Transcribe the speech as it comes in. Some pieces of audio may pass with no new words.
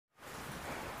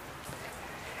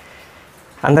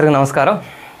అందరికీ నమస్కారం.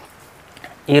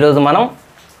 ఈరోజు మనం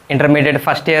ఇంటర్మీడియట్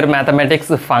ఫస్ట్ ఇయర్ మ్యాథమెటిక్స్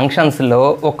ఫంక్షన్స్లో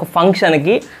ఒక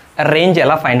ఫంక్షన్కి రేంజ్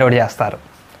ఎలా ఫైండ్ అవుట్ చేస్తారు,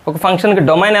 ఒక ఫంక్షన్కి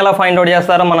డొమైన్ ఎలా ఫైండ్ అవుట్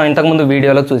చేస్తారో మనం ఇంతకుముందు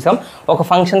వీడియోలో చూసాం. ఒక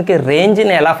ఫంక్షన్కి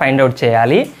రేంజ్ని ఎలా ఫైండ్ అవుట్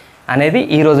చేయాలి అనేది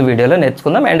ఈరోజు వీడియోలో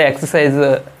నేర్చుకుందాం. అండ్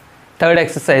థర్డ్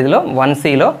ఎక్సర్సైజ్లో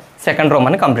 1Cలో సెకండ్ రోమ్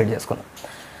అని కంప్లీట్ చేసుకుందాం.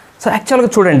 సో యాక్చువల్గా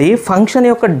చూడండి, ఫంక్షన్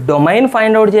యొక్క డొమైన్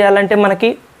ఫైండ్ అవుట్ చేయాలంటే మనకి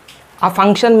ఆ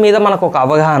ఫంక్షన్ మీద మనకు ఒక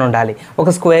అవగాహన ఉండాలి. ఒక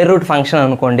స్క్వేర్ రూట్ ఫంక్షన్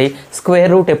అనుకోండి,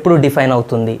 స్క్వేర్ రూట్ ఎప్పుడు డిఫైన్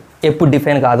అవుతుంది, ఎప్పుడు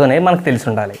డిఫైన్ కాదు అనేది మనకు తెలిసి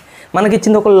ఉండాలి. మనకి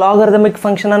ఇచ్చింది ఒక లాగరిథమిక్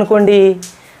ఫంక్షన్ అనుకోండి,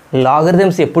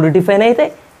 లాగరిథమ్స్ ఎప్పుడు డిఫైన్ అయితే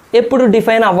ఎప్పుడు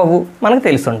డిఫైన్ అవ్వవు మనకు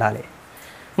తెలిసి ఉండాలి.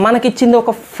 మనకిచ్చింది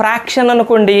ఒక ఫ్రాక్షన్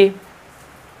అనుకోండి,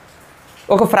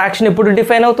 ఒక ఫ్రాక్షన్ ఎప్పుడు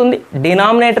డిఫైన్ అవుతుంది,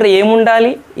 డినామినేటర్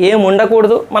ఏముండాలి ఏమి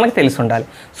ఉండకూడదు మనకు తెలిసి ఉండాలి.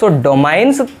 సో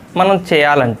డొమైన్స్ మనం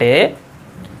చేయాలంటే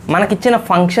మనకిచ్చిన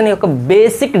ఫంక్షన్ యొక్క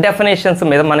బేసిక్ డెఫినేషన్స్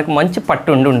మీద మనకు మంచి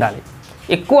పట్టు ఉండాలి.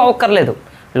 ఎక్కువ అవక్కర్లేదు.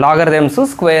 లాగరిథమ్స్,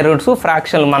 స్క్వేర్ రూట్స్,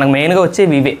 ఫ్రాక్షన్లు మనకు మెయిన్గా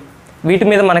వచ్చేవి ఇవే. వీటి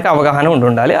మీద మనకు అవగాహన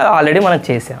ఉండాలి. అది ఆల్రెడీ మనం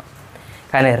చేసాం.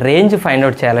 కానీ రేంజ్ ఫైండ్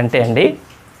అవుట్ చేయాలంటే అండి,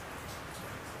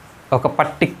 ఒక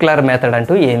పర్టిక్యులర్ మెథడ్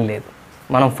అంటూ ఏం లేదు.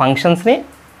 మనం ఫంక్షన్స్ని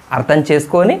అర్థం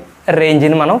చేసుకొని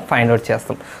రేంజ్ని మనం ఫైండ్ అవుట్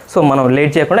చేస్తాం. సో మనం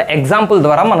లేట్ చేయకుండా ఎగ్జాంపుల్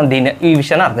ద్వారా మనం ఈ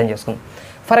విషయాన్ని అర్థం చేసుకుందాం.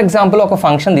 ఫర్ ఎగ్జాంపుల్ ఒక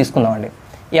ఫంక్షన్ తీసుకుందామండి.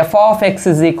 f of x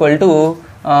is equal to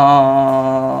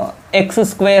x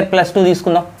square plus 2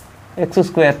 తీసుకుందాం. x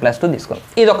square plus 2 తీసుకుందాం.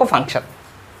 ఇది ఒక ఫంక్షన్.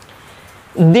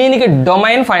 దీనికి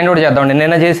డొమైన్ ఫైండ్ అవుట్ చేద్దామండి.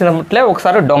 నిన్న చేసినట్లే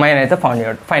ఒకసారి డొమైన్ అయితే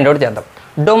ఫైండ్ అవుట్ చేద్దాం.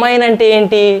 డొమైన్ అంటే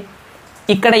ఏంటి?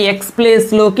 ఇక్కడ ఎక్స్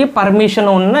ప్లేస్లోకి పర్మిషన్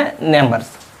ఉన్న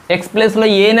నెంబర్స్, ఎక్స్ ప్లేస్లో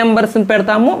ఏ నెంబర్స్ని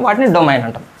పెడతామో వాటిని డొమైన్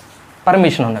అంటాం.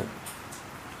 పర్మిషన్ ఉన్నది.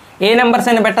 ఏ నెంబర్స్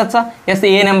అయినా పెట్టచ్చా?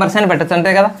 ఎస్, ఏ నెంబర్స్ అయినా పెట్టచ్చు,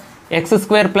 అంతే కదా. ఎక్స్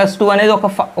స్క్వేర్ ప్లస్ 2 అనేది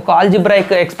ఒక ఆల్జిబ్రాయిక్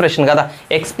ఎక్స్ప్రెషన్ కదా.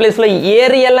 ఎక్స్ ప్లేస్లో ఏ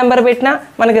రియల్ నెంబర్ పెట్టినా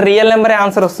మనకి రియల్ నెంబరే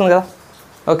ఆన్సర్ వస్తుంది కదా.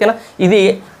 ఓకేనా. ఇది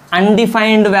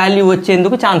అన్డిఫైన్డ్ వాల్యూ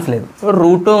వచ్చేందుకు ఛాన్స్ లేదు.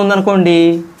 రూట్ ఉందనుకోండి,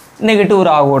 నెగిటివ్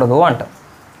రాకూడదు అంటాం.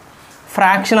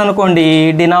 ఫ్రాక్షన్ అనుకోండి,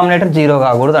 డినామినేటర్ 0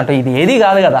 కాకూడదు అంటాం. ఇది ఏది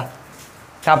కాదు కదా.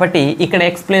 కాబట్టి ఇక్కడ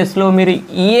ఎక్స్ ప్లేస్లో మీరు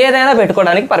ఏదైనా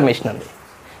పెట్టుకోవడానికి పర్మిషన్ ఉంది.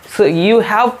 So you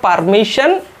have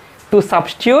permission to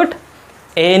substitute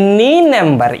any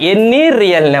number, any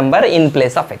real number in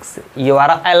place of x. You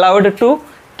are allowed to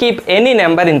keep any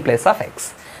number in place of x.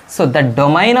 So the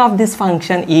domain of this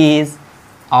function is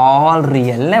all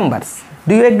real numbers.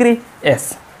 Do you agree? Yes,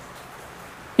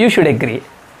 you should agree,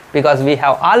 because we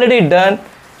have already done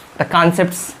the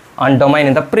concepts on domain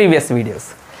in the previous videos.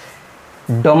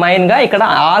 Domain ga ikkada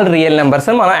all real numbers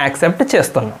ni మనం accept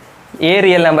చేస్తున్నాం. ఏ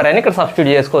real number అయినా ఇక్కడ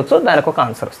substitute చేసుకోవచ్చు, దానికి ఒక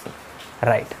answer వస్తుంది.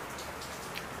 Right.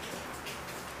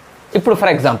 ఇప్పుడు for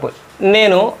example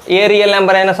నేను ఏ రియల్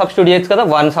నెంబర్ అయినా సబ్స్టిట్యూట్ చేయొచ్చు కదా.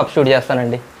 1 సబ్స్టిట్యూట్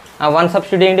చేస్తానండి. ఆ 1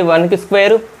 సబ్స్టిట్యూట్ ఏంటి? 1కి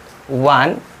స్క్వేరు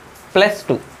 1 +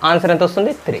 2, ఆన్సర్ ఎంత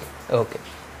వస్తుంది? 3. ఓకే.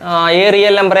 ఏ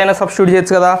రియల్ నెంబర్ అయినా సబ్స్టిట్యూట్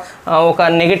చేయొచ్చు కదా. ఒక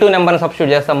నెగిటివ్ నెంబర్ని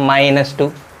సబ్స్టిట్యూట్ చేస్తాం. -2,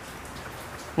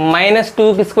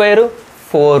 -2కి స్క్వేరు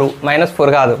 4, -4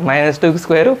 కాదు, -2కి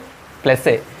స్క్వేరు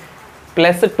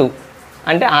 +2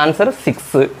 అంటే ఆన్సర్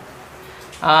 6.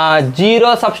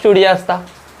 0 సబ్స్టిట్యూట్ చేస్తా.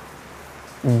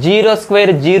 0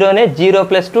 స్క్వేర్ 0నే, 0 +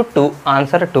 2 2,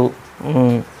 ఆన్సర్ 2.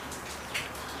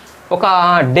 ఒక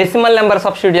డెసిమల్ నెంబర్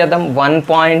సబ్స్టిట్యూట్ చేద్దాం.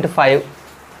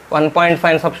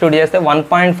 1.5 సబ్స్టిట్యూట్ చేస్తే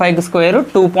 1.5కి స్క్వేర్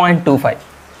 2.25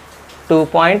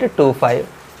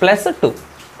 + 2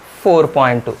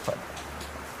 4.25.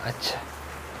 అచ్చా.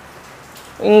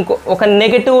 ఒక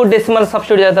నెగిటివ్ డెసిమల్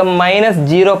సబ్స్టిట్యూట్ చేద్దాం.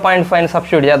 -0.5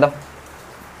 సబ్స్టిట్యూట్ చేద్దాం.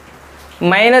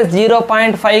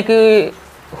 -0.5కి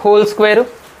హోల్ స్క్వేరు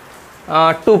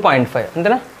 2.5,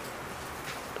 అంతేనా?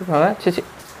 చిచి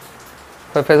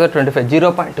 5/25,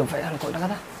 0.25 అనుకుంటా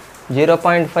కదా.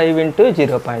 0.5 ×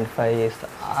 0.5 చేస్తా.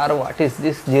 Are what is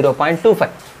this?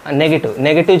 0.25 negative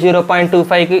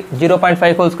 0.25కి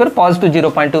 0.5 whole square, positive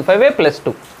 0.25 +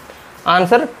 2,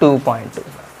 answer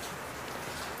 2.25.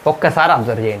 ఒక్కసారి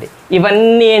అబ్జర్వ్ చేయండి.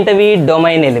 ఇవన్నీ ఏంటవి?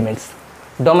 Domain elements.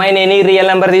 Domain any real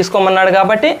number తీసుకోమన్నాడు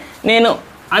కాబట్టి నేను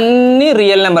అన్ని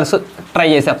రియల్ నెంబర్స్ ట్రై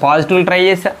చేశా. పాజిటివ్లు ట్రై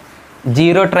చేశా,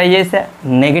 0 ట్రై చేసా,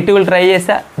 నెగిటివ్లు ట్రై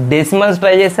చేసా, డెసిమల్స్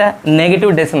ట్రై చేసా,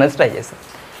 నెగిటివ్ డెసిమల్స్ ట్రై చేసా.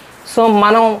 సో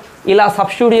మనం ఇలా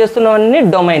సబ్స్టిట్యూట్ చేస్తున్నవన్నీ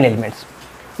డొమైన్ ఎలిమెంట్స్.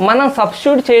 మనం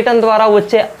సబ్స్టిట్యూట్ చేయడం ద్వారా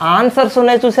వచ్చే ఆన్సర్స్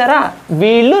ఉన్నాయి చూసారా,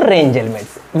 వీళ్ళు రేంజ్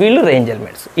ఎలిమెంట్స్.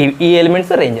 ఈ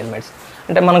ఎలిమెంట్స్ రేంజ్ ఎలిమెంట్స్.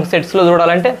 అంటే మనకు సెట్స్లో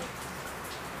చూడాలంటే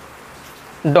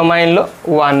డొమైన్లో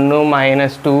 1,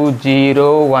 -2, 0,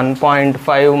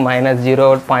 1.5,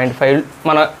 -0.5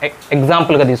 మనం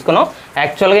ఎగ్జాంపుల్గా తీసుకున్నాం.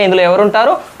 యాక్చువల్గా ఇందులో ఎవరు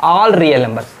ఉంటారు? ఆల్ రియల్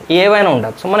నెంబర్స్, ఏవైనా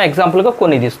ఉండొచ్చు. మనం ఎగ్జాంపుల్గా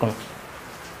కొన్ని తీసుకున్నాం.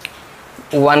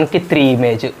 1కి 3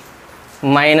 ఇమేజ్,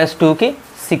 -2కి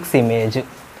 6 ఇమేజ్,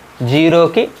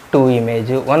 0కి 2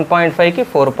 ఇమేజ్, 1.5కి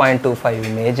 4.25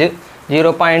 ఇమేజ్,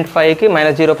 0.5కి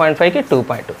 -0.5కి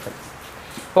 2.25.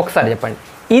 ఒకసారి చెప్పండి,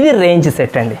 ఇది రేంజ్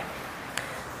సెట్ అండి.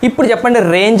 ఇప్పుడు చెప్పండి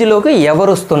రేంజ్లోకి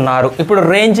ఎవరు వస్తున్నారు. ఇప్పుడు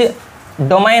రేంజ్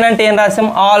డొమైన్ అంటే ఏం రాసాం,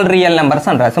 ఆల్ రియల్ నెంబర్స్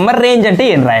అని రాసాం. మరి రేంజ్ అంటే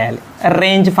ఏం రాయాలి,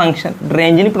 రేంజ్ ఫంక్షన్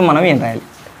రేంజ్ని ఇప్పుడు మనం ఏం రాయాలి,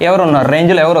 ఎవరు ఉన్నారు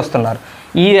రేంజ్లో ఎవరు వస్తున్నారు,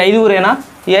 ఈ 5గురేనా,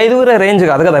 ఈ 5గురే రేంజ్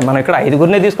కాదు కదా, మనం ఇక్కడ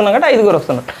 5గురినే తీసుకున్నాం కాబట్టి 5గురు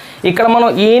వస్తున్నారు. ఇక్కడ మనం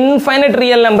ఇన్ఫైనైట్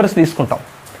రియల్ నెంబర్స్ తీసుకుంటాం,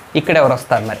 ఇక్కడ ఎవరు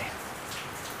వస్తారు, మరి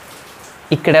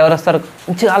ఇక్కడ ఎవరు వస్తారు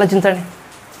మంచిగా ఆలోచించండి.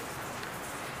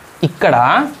 ఇక్కడ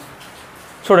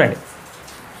చూడండి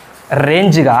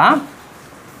రేంజ్గా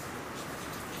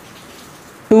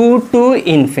 2 to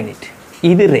infinity,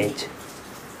 ఇది రేంజ్.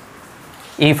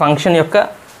 ఈ ఫంక్షన్ యొక్క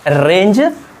రేంజ్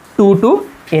 2 to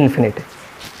infinity.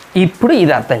 ఇప్పుడు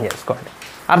ఇది అర్థం చేసుకోండి.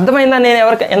 అర్థమైందా, నేను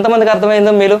ఎంతమందికి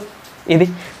అర్థమైందో మీరు, ఇది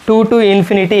 2 to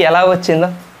infinity ఎలా వచ్చిందో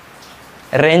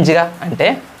రేంజ్గా అంటే,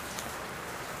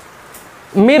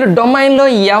 మీరు డొమైన్లో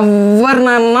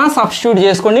ఎవరినన్నా సబ్స్టిట్యూట్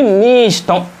చేసుకోండి మీ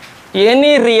ఇష్టం,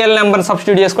 ఎనీ రియల్ నెంబర్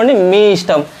సబ్స్టిట్యూట్ చేసుకోండి మీ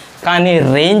ఇష్టం, కానీ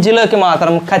రేంజ్లోకి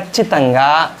మాత్రం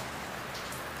ఖచ్చితంగా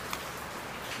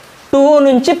 2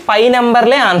 నుంచి పై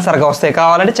నెంబర్లే ఆన్సర్గా వస్తాయి.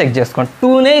 కావాలంటే చెక్ చేసుకోండి.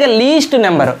 2నే ఇక లీస్ట్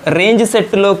నెంబర్, రేంజ్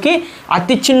సెట్లోకి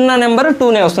అతి చిన్న నెంబర్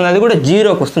 2నే వస్తుంది, అది కూడా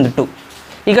 0కి వస్తుంది 2.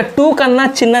 ఇక 2 కన్నా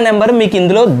చిన్న నెంబర్ మీకు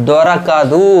ఇందులో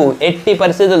దొరకదు, ఎట్టి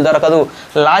పరిస్థితులు దొరకదు.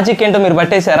 లాజిక్ ఏంటో మీరు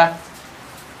పట్టేశారా,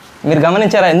 మీరు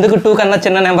గమనించారా ఎందుకు 2 కన్నా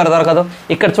చిన్న నెంబర్ దొరకదు.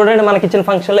 ఇక్కడ చూడండి మనకి ఇచ్చిన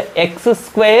ఫంక్షన్లో x²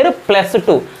 +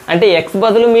 2 అంటే x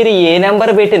బదులు మీరు ఏ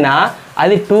నెంబర్ పెట్టినా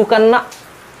అది 2 కన్నా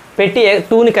పెట్టి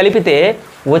 2ని కలిపితే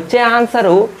వచ్చే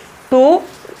ఆన్సరు 2.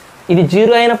 ఇది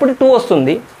 0 అయినప్పుడు 2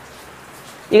 వస్తుంది.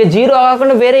 ఇక 0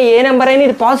 కాకుండా వేరే ఏ నెంబర్ అయినా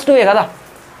ఇది పాజిటివే కదా,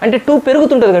 అంటే 2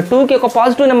 పెరుగుతుంటుంది కదా, 2కి ఒక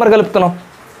పాజిటివ్ నెంబర్ కలుపుతున్నాం.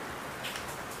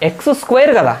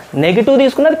 x² కదా, నెగిటివ్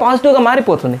తీసుకున్నది పాజిటివ్గా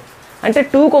మారిపోతుంది, అంటే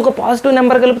 2కి ఒక పాజిటివ్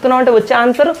నెంబర్ కలుపుతున్నాం అంటే వచ్చే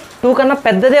ఆన్సర్ 2 కన్నా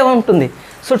పెద్దదే ఉంటుంది.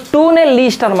 సో 2నే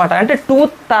లీస్ట్ అనమాట, అంటే 2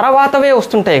 తర్వాతవే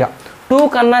వస్తుంటాయి. ఇక 2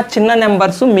 కన్నా చిన్న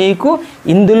నెంబర్స్ మీకు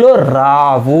ఇందులో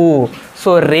రావు.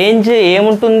 సో రేంజ్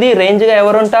ఏముంటుంది, రేంజ్గా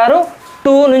ఎవరు ఉంటారు,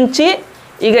 2 నుంచి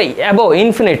ఇక అబోవ్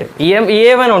ఇన్ఫినిట్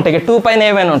ఏవైనా ఉంటాయి, ఇక 2 పైన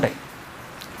ఏవైనా ఉంటాయి,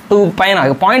 2 పైన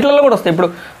పాయింట్లలో కూడా వస్తాయి. ఇప్పుడు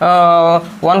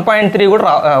 1.3 కూడా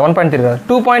 1.3 కాదు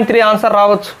 2.3 ఆన్సర్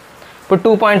రావచ్చు. ఇప్పుడు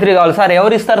 2.3 కావాలి సార్,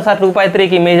 ఎవరు ఇస్తారు సార్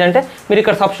 2.3కి ఇమేజ్ అంటే మీరు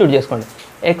ఇక్కడ సబ్స్టిట్యూట్ చేసుకోండి.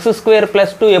 x²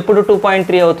 + 2 ఎప్పుడు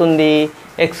 2.3 అవుతుంది,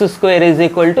 x²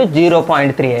 =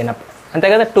 0.3 అయినప్పుడు, అంతే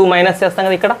కదా. 2 మైనస్ చేస్తాం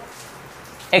కదా ఇక్కడ,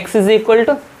 x =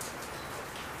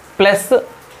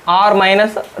 +r -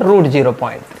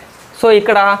 (0.3). సో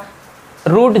ఇక్కడ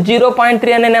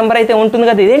 √0.3 అనే నెంబర్ అయితే ఉంటుంది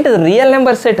కదా, ఇదేంటిది రియల్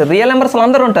నెంబర్ సెట్, రియల్ నెంబర్స్లో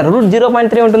అందరూ ఉంటారు,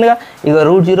 √0.3 ఉంటుందిగా, ఇక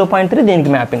 √0.3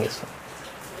 దీనికి మ్యాపింగ్ ఇస్తుంది.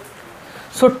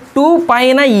 సో 2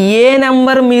 పైన ఏ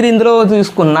నెంబర్ మీరు ఇందులో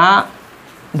తీసుకున్నా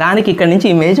దానికి ఇక్కడి నుంచి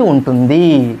ఇమేజ్ ఉంటుంది.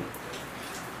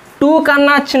 2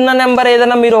 కన్నా చిన్న నెంబర్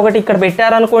ఏదైనా మీరు ఒకటి ఇక్కడ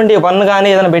పెట్టారనుకోండి, 1 కానీ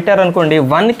ఏదైనా పెట్టారనుకోండి,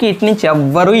 1కి ఇటు నుంచి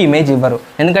ఎవ్వరూ ఇమేజ్ ఇవ్వరు,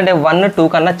 ఎందుకంటే 1 2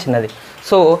 కన్నా చిన్నది.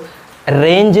 సో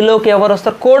రేంజ్లోకి ఎవరు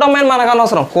వస్తారు, కోడమైనా మనకు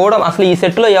అనవసరం, అసలు ఈ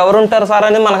సెట్లో ఎవరు ఉంటారు సార్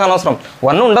అనేది మనకు అనవసరం.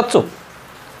 1 ఉండొచ్చు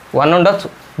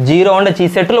 0 ఉండొచ్చు, ఈ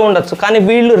సెట్లో ఉండొచ్చు, కానీ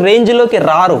వీళ్ళు రేంజ్లోకి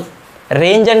రారు.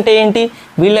 రేంజ్ అంటే ఏంటి,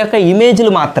 వీళ్ళ యొక్క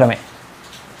ఇమేజ్లు మాత్రమే.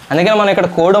 అందుకని మనం ఇక్కడ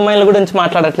కోడొమైన్ల గురించి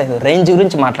మాట్లాడట్లేదు, రేంజ్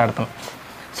గురించి మాట్లాడుతాం.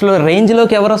 అసలు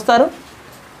రేంజ్లోకి ఎవరు వస్తారు,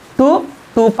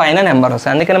 2 పైన నెంబర్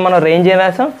వస్తాయి. అందుకని మనం రేంజ్ ఏం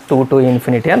రాసాం, 2 to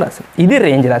infinity అని రాసాం. ఇది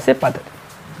రేంజ్ రాసే పద్ధతి,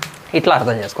 ఇట్లా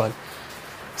అర్థం చేసుకోవాలి.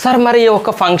 సార్ మరి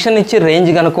ఒక ఫంక్షన్ ఇచ్చి రేంజ్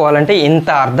కనుక్కోవాలంటే ఇంత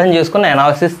అర్థం చేసుకుని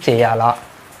అనాలిసిస్ చేయాలా,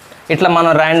 ఇట్లా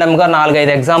మనం ర్యాండమ్గా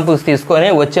 4-5 ఎగ్జాంపుల్స్ తీసుకొని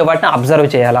వచ్చే వాటిని అబ్జర్వ్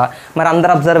చేయాలా, మరి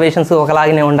అందరు అబ్జర్వేషన్స్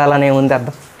ఒకలాగానే ఉండాలని ఉంది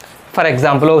అర్థం. ఫర్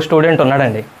ఎగ్జాంపుల్ ఒక స్టూడెంట్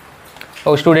ఉన్నాడండి,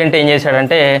 ఒక స్టూడెంట్ ఏం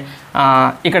చేశాడంటే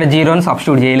ఇక్కడ 0ని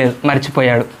సబ్స్టిట్యూట్ చేయలేదు,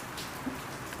 మర్చిపోయాడు.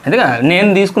 అందుకే నేను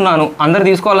తీసుకున్నాను, అందరు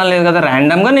తీసుకోవాలని లేదు కదా,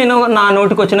 ర్యాండమ్గా నేను నా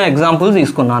నోటికి వచ్చిన ఎగ్జాంపుల్స్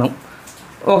తీసుకున్నాను.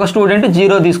 ఒక స్టూడెంట్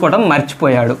 0 తీసుకోవడం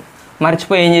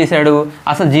మర్చిపోయి ఏం చేశాడు,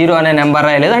 అసలు 0 అనే నెంబర్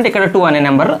రాయలేదు, అంటే ఇక్కడ 2 అనే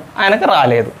నెంబర్ ఆయనకు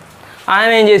రాలేదు.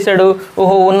 ఆయన ఏం చేశాడు,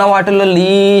 ఉన్న వాటిల్లో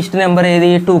లీస్ట్ నెంబర్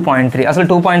ఏది 2.3, అసలు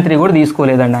 2.3 కూడా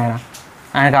తీసుకోలేదండి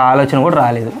ఆయనకు ఆలోచన కూడా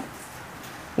రాలేదు.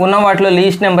 ఉన్న వాటిలో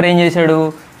లీస్ట్ నెంబర్ ఏం చేశాడు,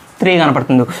 3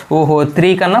 కనపడుతుంది,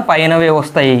 3 కన్నా పైనవే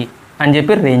వస్తాయి అని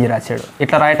చెప్పి రేంజ్ రాశాడు.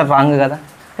 ఇట్లా రాయటం రాంగ్ కదా.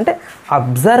 అంటే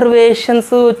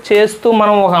అబ్జర్వేషన్స్ చేస్తూ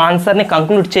మనం ఒక ఆన్సర్ని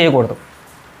కంక్లూడ్ చేయకూడదు.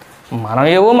 మనం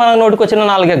ఏవో మన నోటికి వచ్చిన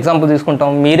 4 ఎగ్జాంపుల్ తీసుకుంటాం,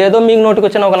 మీరేదో మీకు నోటికి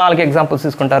వచ్చిన ఒక 4 ఎగ్జాంపుల్స్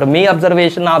తీసుకుంటారు. మీ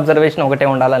అబ్జర్వేషన్ నా అబ్జర్వేషన్ ఒకటే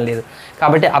ఉండాలని లేదు.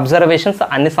 కాబట్టి అబ్జర్వేషన్స్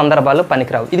అన్ని సందర్భాల్లో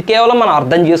పనికిరావు. ఇది కేవలం మనం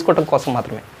అర్థం చేసుకోవడం కోసం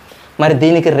మాత్రమే. మరి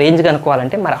దీనికి రేంజ్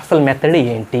కనుక్కోవాలంటే మరి అసలు మెథడ్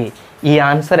ఏంటి, ఈ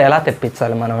ఆన్సర్ ఎలా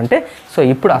తెప్పించాలి మనం అంటే, సో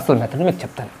ఇప్పుడు అసలు మెథడ్ మీకు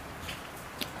చెప్తాను.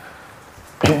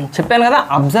 చెప్పాను కదా,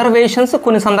 అబ్జర్వేషన్స్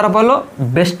కొన్ని సందర్భాల్లో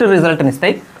బెస్ట్ రిజల్ట్ని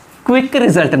ఇస్తాయి, క్విక్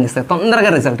రిజల్ట్ని ఇస్తాయి, తొందరగా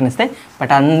రిజల్ట్ని ఇస్తాయి.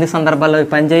 బట్ అన్ని సందర్భాల్లో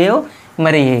పనిచేయవు.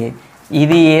 మరి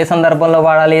ఇది ఏ సందర్భంలో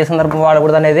వాడాలి, ఏ సందర్భంలో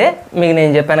వాడకూడదు అనేది మీకు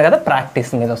నేను చెప్పాను కదా,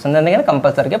 ప్రాక్టీస్ మీద వస్తుంది. అందుకని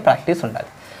కంపల్సరీగా ప్రాక్టీస్ ఉండాలి.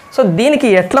 సో దీనికి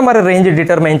ఎట్లా మరి రేంజ్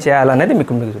డిటర్మైన్ చేయాలనేది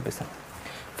మీకు చూపిస్తాను.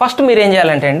 ఫస్ట్ మీరు ఏం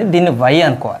చేయాలంటే అండి, దీన్ని y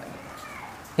అనుకోవాలి.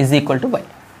 Is equal to y.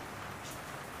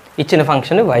 ఇచ్చిన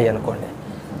ఫంక్షన్ y అనుకోండి.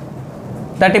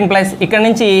 దట్ ఇంప్లైస్ ఇక్కడ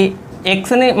నుంచి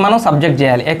ఎక్స్ని మనం సబ్జెక్ట్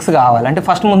చేయాలి. ఎక్స్ కావాలి అంటే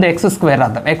ఫస్ట్ ముందు ఎక్స్ స్క్వేర్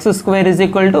రాద్దాం. X square is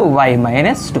equal to y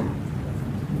minus 2.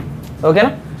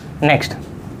 ఓకేనా. Next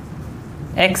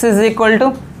X is equal to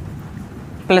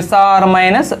plus are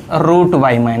minus root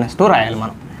y minus 2 రాయాలి.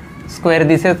 మనం స్క్వేర్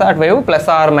తీసేస్తే అటువైపు plus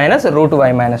are minus root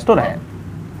y minus 2 రాయాలి.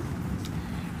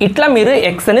 ఇట్లా మీరు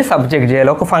ఎక్స్ని సబ్జెక్ట్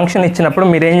చేయాలి. ఒక ఫంక్షన్ ఇచ్చినప్పుడు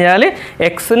మీరు ఏం చేయాలి,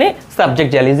 ఎక్స్ని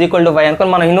సబ్జెక్ట్ చేయాలి. ఈజ్ ఈక్వల్ టు y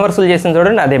అనుకోని మనం యూనివర్సల్ చేసిన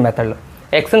చూడండి, అదే మెథడ్లో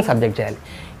ఎక్స్ని సబ్జెక్ట్ చేయాలి.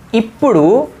 ఇప్పుడు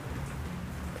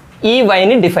ఈ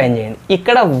వైని డిఫైన్ చేయండి.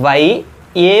 ఇక్కడ వై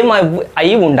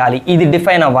అయి ఉండాలి, ఇది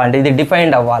డిఫైన్ అవ్వాలంటే, ఇది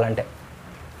డిఫైన్డ్ అవ్వాలంటే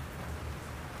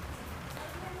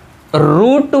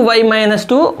రూట్ y మైనస్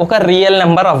 2 ఒక రియల్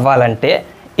నెంబర్ అవ్వాలంటే,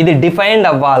 ఇది డిఫైన్డ్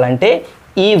అవ్వాలంటే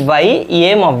ఈ y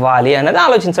ఏం అవ్వాలి అనేది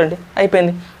ఆలోచించండి.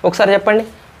 అయిపోయింది. ఒకసారి చెప్పండి,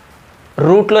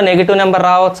 రూట్లో నెగిటివ్ నెంబర్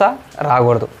రావచ్చా?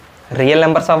 రాకూడదు. రియల్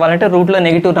నెంబర్స్ అవ్వాలంటే రూట్లో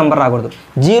నెగిటివ్ నెంబర్ రాకూడదు.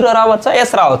 0 రావచ్చా?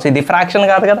 ఎస్ రావచ్చు. ఇది ఫ్రాక్షన్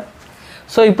కాదు కదా.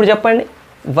 సో ఇప్పుడు చెప్పండి,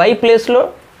 y ప్లేస్లో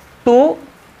 2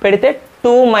 పెడితే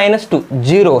 2 మైనస్ 2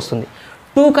 0 వస్తుంది.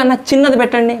 2 కన్నా చిన్నది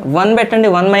పెట్టండి, 1 పెట్టండి,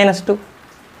 1 మైనస్ 2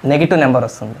 నెగిటివ్ నెంబర్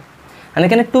వస్తుంది.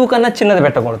 అందుకని 2 కన్నా చిన్నది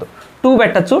పెట్టకూడదు. 2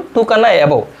 పెట్టచ్చు, 2 కన్నా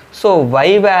అబవ్. సో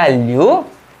y వాల్యూ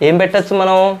ఏం పెట్టచ్చు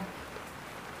మనం,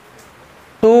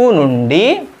 2 నుండి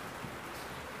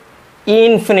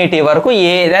ఇన్ఫినిటీ వరకు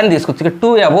ఏదైనా తీసుకోవచ్చు. ఇక్కడ 2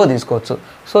 అబవ్ తీసుకోవచ్చు.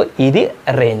 సో ఇది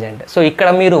రేంజ్ అంటే. సో ఇక్కడ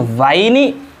మీరు వైని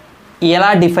ఎలా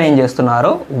డిఫైన్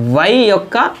చేస్తున్నారో, y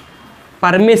యొక్క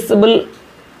పర్మిసిబుల్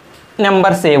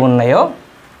నెంబర్స్ ఏ ఉన్నాయో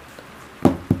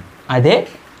అదే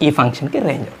ఈ ఫంక్షన్కి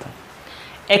రేంజ్ అవుతుంది.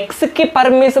 ఎక్స్కి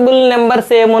పర్మిసిబుల్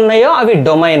నెంబర్స్ ఏమున్నాయో అవి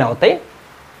డొమైన్ అవుతాయి.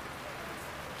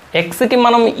 ఎక్స్కి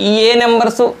మనం ఏ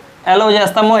నెంబర్స్ అలౌ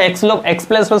చేస్తామో, ఎక్స్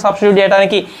ప్లస్లో సబ్స్టిట్యూట్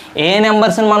చేయడానికి ఏ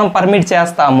నెంబర్స్ని మనం పర్మిట్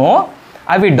చేస్తామో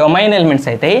అవి డొమైన్ ఎలిమెంట్స్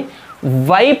అవుతాయి.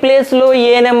 వై ప్లేస్లో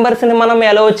ఏ నెంబర్స్ని మనం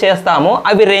అలౌ చేస్తామో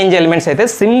అవి రేంజ్ ఎలిమెంట్స్ అయితే.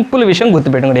 సింపుల్ విషయం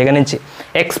గుర్తుపెట్టుకోండి ఇక నుంచి.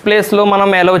 ఎక్స్ ప్లేస్లో మనం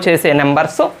అలౌ చేసే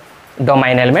నెంబర్స్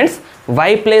డొమైన్ ఎలిమెంట్స్,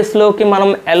 వై ప్లేస్లోకి మనం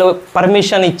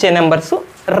పర్మిషన్ ఇచ్చే నెంబర్స్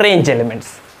రేంజ్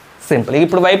ఎలిమెంట్స్. సింపుల్.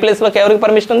 ఇప్పుడు వై ప్లేస్లోకి ఎవరికి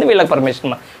పర్మిషన్ ఉంది? వీళ్ళకి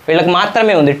పర్మిషన్, వీళ్ళకి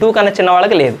మాత్రమే ఉంది. 2 కన్నా చిన్న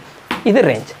వాళ్ళకి లేదు. ఇది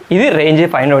రేంజ్. ఇది రేంజ్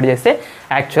ఫైండ్ అవుట్ చేస్తే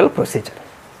యాక్చువల్ ప్రొసీజర్.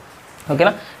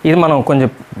 ఓకేనా. ఇది మనం కొంచెం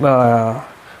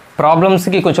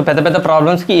ప్రాబ్లమ్స్కి, కొంచెం పెద్ద పెద్ద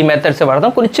ప్రాబ్లమ్స్కి ఈ మెథడ్స్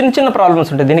వాడదాం. కొన్ని చిన్న చిన్న ప్రాబ్లమ్స్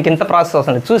ఉంటాయి, దీనికి ఇంత ప్రాసెస్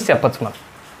వస్తుంది, చూసి చెప్పచ్చు. మనం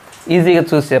ఈజీగా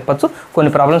చూసి చెప్పచ్చు.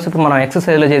 కొన్ని ప్రాబ్లమ్స్ ఇప్పుడు మనం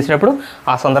ఎక్సర్సైజ్లో చేసేటప్పుడు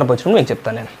ఆ సందర్భం వచ్చినప్పుడు మీకు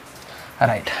చెప్తాను నేను.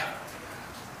 రైట్,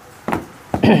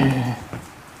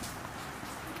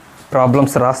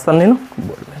 ప్రాబ్లమ్స్ రాస్తాను నేను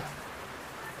బోర్డు మీద.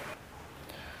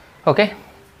 ఓకే,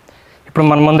 ఇప్పుడు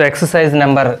మన ముందు ఎక్సర్సైజ్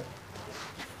నెంబర్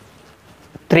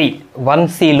 3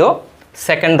 1Cలో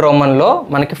సెకండ్ రోమన్లో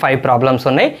మనకి 5 ప్రాబ్లమ్స్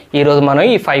ఉన్నాయి. ఈరోజు మనం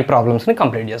ఈ 5 ప్రాబ్లమ్స్ని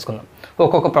కంప్లీట్ చేసుకుందాం.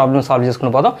 ఒక్కొక్క ప్రాబ్లమ్ సాల్వ్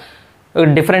చేసుకుని పోదాం.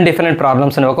 డిఫరెంట్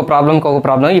ప్రాబ్లమ్స్ ఉన్నాయి. ఒక ప్రాబ్లంకి ఒక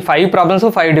ప్రాబ్లం. ఈ 5 ప్రాబ్లమ్స్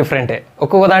 5 డిఫరెంటే.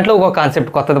 ఒక్కొక్క దాంట్లో ఒక్కొక్క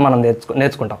కాన్సెప్ట్ కొత్తది మనం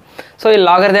నేర్చుకుంటాం. సో ఈ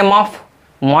logarithm of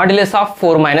modulus of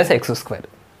 4 - x².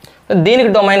 దీనికి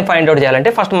డొమైన్ ఫైండ్ అవుట్ చేయాలంటే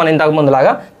ఫస్ట్ మనం ఇంతకు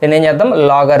ముందులాగా దీన్ని ఏం చేద్దాం,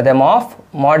 logarithm of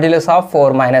modulus of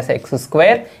 4 -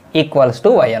 x² equals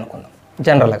to y అనుకుందాం.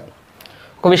 జనరల్గా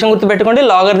ఒక విషయం గుర్తుపెట్టుకోండి,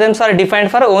 logarithms are defined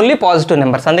for only positive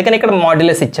numbers. అందుకని ఇక్కడ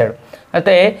మాడ్యులస్ ఇచ్చాడు.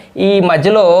 అయితే ఈ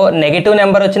మధ్యలో నెగిటివ్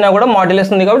నెంబర్ వచ్చినా కూడా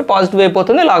మాడ్యులస్ ఉంది కాబట్టి పాజిటివ్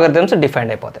అయిపోతుంది, లాగరిథమ్స్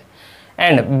డిఫైన్డ్ అయిపోతాయి.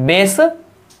 అండ్ బేస్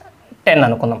 10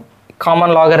 అనుకుందాం.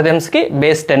 కామన్ లాగరిథమ్స్కి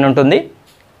బేస్ 10 ఉంటుంది.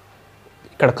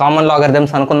 ఇక్కడ కామన్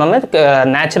లాగరిథమ్స్ అనుకుందాం.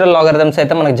 న్యాచురల్ లాగరిథమ్స్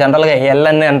అయితే మనకు జనరల్గా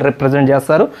LN అని రిప్రజెంట్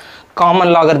చేస్తారు.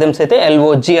 కామన్ లాగరిథమ్స్ అయితే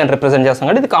LOG అని రిప్రజెంట్ చేస్తాం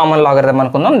కాబట్టి ఇది కామన్ లాగరిథమ్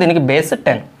అనుకుందాం. దీనికి బేస్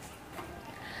 10.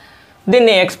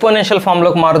 దీన్ని ఎక్స్పోనెన్షియల్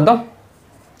ఫామ్లోకి మారుద్దాం.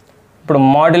 ఇప్పుడు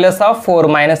modulus of 4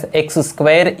 -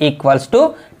 x² equals to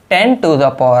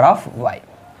 10⁻⁴.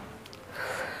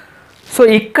 So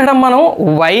ఇక్కడ మనం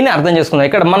వైని అర్థం చేసుకుందాం.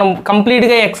 ఇక్కడ మనం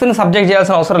కంప్లీట్గా ఎక్స్ని సబ్జెక్ట్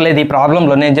చేయాల్సిన అవసరం లేదు. ఈ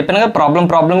ప్రాబ్లంలో నేను చెప్పిన కదా,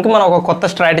 ప్రాబ్లంకి మనం ఒక కొత్త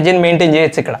స్ట్రాటజీని మెయింటైన్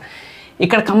చేయొచ్చు.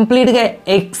 ఇక్కడ కంప్లీట్గా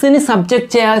ఎక్స్ని సబ్జెక్ట్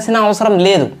చేయాల్సిన అవసరం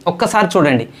లేదు. ఒక్కసారి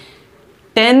చూడండి,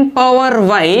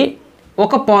 10⁻y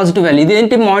ఒక పాజిటివ్ వాల్యూ.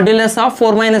 ఇదేంటి, మాడ్యులస్ ఆఫ్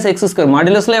 4 - x².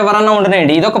 మాడ్యులస్లో ఎవరన్నా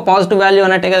ఉండనండి, ఇది ఒక పాజిటివ్ వాల్యూ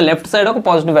అన్నట్టే కదా. లెఫ్ట్ సైడ్ ఒక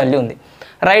పాజిటివ్ వాల్యూ ఉంది,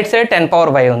 రైట్ సైడ్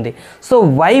 10⁻y ఉంది. సో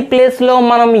y ప్లేస్లో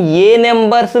మనం ఏ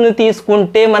నెంబర్స్ని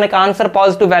తీసుకుంటే మనకి ఆన్సర్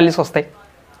పాజిటివ్ వాల్యూస్ వస్తాయి.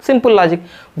 Simple logic.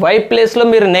 y ప్లేస్లో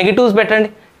మీరు నెగిటివ్స్ పెట్టండి.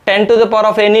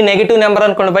 10⁻⁴ ఎనీ నెగిటివ్ నెంబర్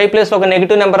అనుకోండి. y ప్లేస్లో ఒక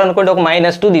నెగిటివ్ నెంబర్ అనుకోండి, ఒక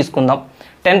 -2 తీసుకుందాం.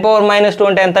 10⁻⁻2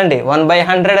 అంటే ఎంత అండి,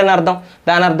 1/100 అని అర్థం.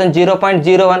 దాని అర్థం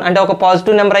 0.01 అంటే ఒక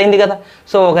పాజిటివ్ నెంబర్ అయింది కదా.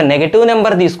 సో ఒక నెగిటివ్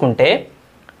నెంబర్ తీసుకుంటే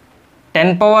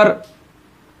 10⁻⁴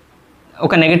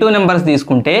 ఒక నెగిటివ్ నెంబర్స్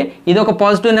తీసుకుంటే ఇది ఒక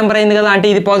పాజిటివ్ నెంబర్ అయింది కదా, అంటే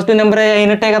ఇది పాజిటివ్ నెంబర్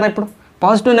అయినట్టే కదా. ఇప్పుడు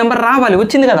పాజిటివ్ నెంబర్ రావాలి,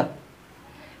 వచ్చింది కదా.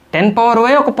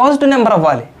 10^y ఒక పాజిటివ్ నెంబర్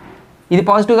అవ్వాలి. ఇది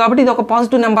పాజిటివ్ కాబట్టి ఇది ఒక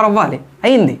పాజిటివ్ నెంబర్ అవ్వాలి,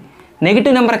 అయింది.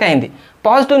 నెగిటివ్ నెంబర్కి అయింది.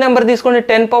 పాజిటివ్ నెంబర్ తీసుకోండి,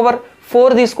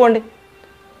 10^4 తీసుకోండి,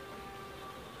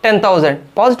 10,000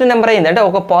 పాజిటివ్ నెంబర్ అయింది. అంటే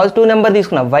ఒక పాజిటివ్ నెంబర్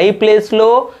తీసుకున్నాం, y ప్లేస్లో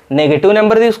నెగిటివ్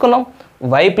నెంబర్ తీసుకున్నాం,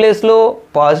 y ప్లేస్లో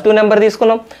పాజిటివ్ నెంబర్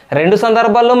తీసుకున్నాం. రెండు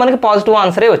సందర్భాల్లో మనకి పాజిటివ్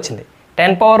ఆన్సరే వచ్చింది.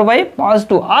 10^y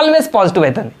పాజిటివ్, ఆల్వేస్ పాజిటివ్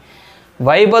అవుతుంది.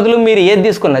 y బదులు మీరు ఏది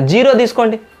తీసుకున్నా 0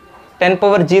 తీసుకోండి,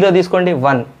 10^0 తీసుకోండి,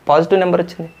 1 పాజిటివ్ నెంబర్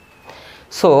వచ్చింది.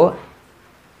 సో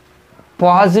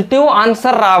పాజిటివ్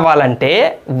ఆన్సర్ రావాలంటే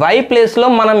y ప్లేస్లో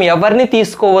మనం ఎవరిని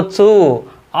తీసుకోవచ్చు?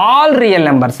 All real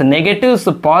numbers, negatives,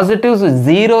 positives,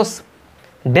 zeros.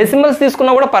 Decimals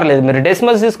తీసుకున్నా కూడా పర్లేదు, మీరు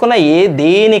డెసిమల్స్ తీసుకున్నా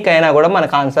దేనికైనా కూడా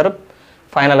మనకు ఆన్సర్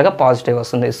ఫైనల్గా పాజిటివ్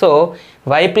వస్తుంది. సో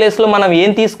y ప్లేస్లో మనం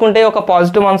ఏం తీసుకుంటే ఒక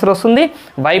పాజిటివ్ ఆన్సర్ వస్తుంది?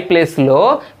 y ప్లేస్లో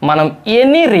మనం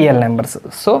ఎనీ రియల్ నెంబర్స్.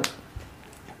 సో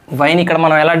వైని ఇక్కడ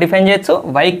మనం ఎలా డిఫైన్ చేయొచ్చు?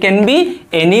 y can be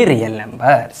any real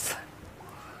numbers.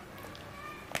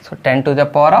 So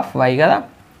 10^y కదా.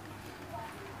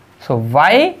 So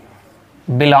y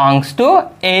belongs to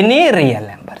any real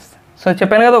numbers. So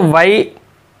చెప్పాను కదా,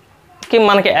 వైకి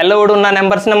మనకి అలౌడ్ ఉన్న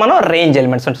నెంబర్స్ని మనం రేంజ్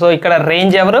ఎలిమెంట్స్ ఉంటాయి. సో ఇక్కడ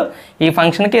రేంజ్ ఎవరు? ఈ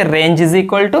ఫంక్షన్కి range is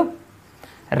equal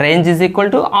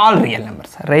to all real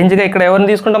numbers. రేంజ్గా ఇక్కడ ఎవరిని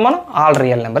తీసుకుంటాం? మనం ఆల్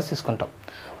రియల్ నెంబర్స్ తీసుకుంటాం.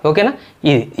 ఓకేనా?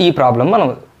 ఈ ప్రాబ్లం మనం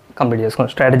కంప్లీట్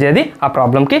చేసుకుంటాం. స్ట్రాటజీ అది. ఆ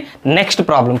ప్రాబ్లంకి నెక్స్ట్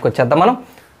ప్రాబ్లంకి వచ్చేద్దాం మనం.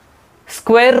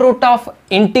 Square root of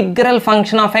integral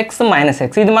function of x minus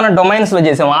x. ఇది మనం డొమైన్స్లో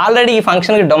చేసాం ఆల్రెడీ. ఈ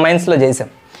ఫంక్షన్కి డొమైన్స్లో చేసాం,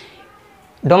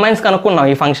 డొమైన్స్ కనుక్కున్నాం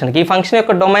ఈ ఫంక్షన్కి. ఈ ఫంక్షన్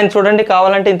యొక్క డొమైన్ చూడండి,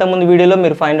 కావాలంటే ఇంతకుముందు వీడియోలో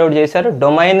మీరు ఫైండ్ అవుట్ చేశారు.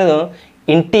 Domain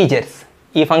integers.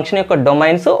 ఈ ఫంక్షన్ యొక్క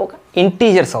డొమైన్స్ ఒక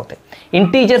ఇంటీజర్స్ అవుతాయి.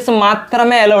 ఇంటీజర్స్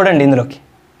మాత్రమే అలౌడ్ అండి ఇందులోకి.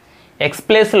 ఎక్స్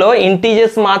ప్లేస్లో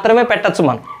ఇంటీజర్స్ మాత్రమే పెట్టచ్చు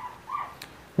మనం.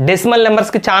 డెసిమల్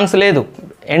నెంబర్స్కి ఛాన్స్ లేదు,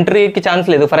 ఎంట్రీకి ఛాన్స్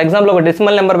లేదు. ఫర్ ఎగ్జాంపుల్ ఒక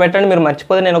డెసిమల్ నెంబర్ పెట్టండి, మీరు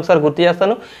మర్చిపోతే నేను ఒకసారి గుర్తు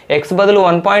చేస్తాను. ఎక్స్ బదులు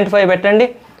 1.5 పెట్టండి.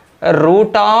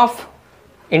 Root of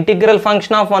integral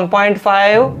function of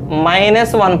 1.5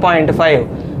 minus 1.5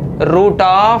 root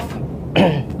of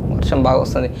వర్షం బాగా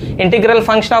వస్తుంది. ఇంటిగ్రల్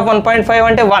ఫంక్షన్ ఆఫ్ 1.5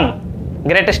 అంటే 1,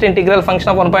 గ్రేటెస్ట్ ఇంటిగ్రల్ ఫంక్షన్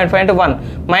ఆఫ్ 1.5 అంటే 1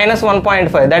 minus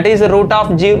 1.5 that is root of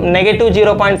negative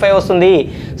 0.5 వస్తుంది.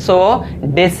 సో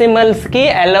డెసిమల్స్కి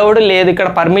అలౌడ్ లేదు, ఇక్కడ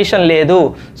పర్మిషన్ లేదు.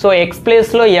 సో ఎక్స్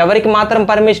ప్లేస్లో ఎవరికి మాత్రం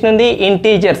పర్మిషన్ ఉంది?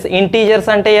 ఇంటీజర్స్. ఇంటీజర్స్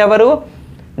అంటే ఎవరు?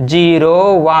 0,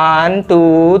 1, 2,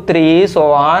 3 సో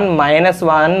ఆన్,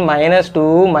 -1, -2,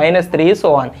 -3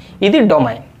 సో ఆన్. ఇది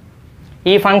డొమైన్.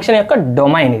 ఈ ఫంక్షన్ యొక్క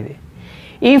డొమైన్ ఇది.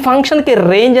 ఈ ఫంక్షన్కి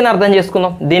రేంజ్ని అర్థం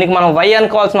చేసుకుందాం. దీనికి మనం y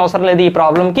అనుకోవాల్సిన అవసరం లేదు. ఈ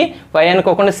ప్రాబ్లంకి y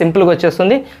అనుకోకుండా సింపుల్గా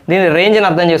వచ్చేస్తుంది. దీని రేంజ్ని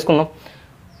అర్థం చేసుకుందాం.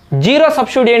 0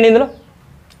 సబ్స్టిట్యూట్ చేయండి ఇందులో.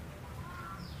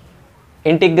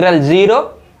 Integral 0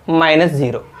 minus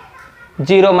 0,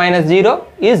 0 minus 0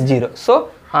 is 0. So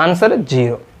answer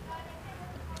 0.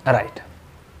 Right.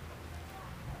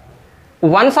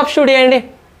 1 substitute చేయండి.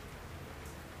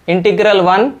 Integral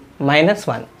 1 minus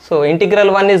 1. So integral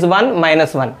 1 is 1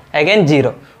 minus 1 again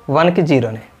 0. 1కి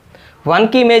 0నే,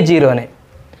 1కి ఇమేజ్ 0నే.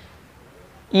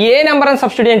 ఏ నెంబర్ అని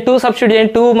సబ్స్టిట్యూట్ చేయండి? 2 సబ్స్టిట్యూట్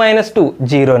చేయండి. 2 మైనస్ 2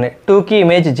 0నే, 2కి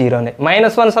ఇమేజ్ 0నే.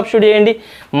 -1 సబ్స్టిట్యూట్ చేయండి.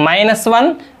 -1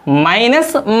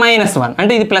 మైనస్ -1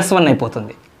 అంటే ఇది +1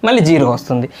 అయిపోతుంది, మళ్ళీ 0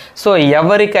 వస్తుంది. సో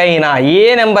ఎవరికైనా ఏ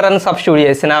నెంబర్ అని సబ్స్టిట్యూట్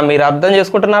చేసినా మీరు అర్థం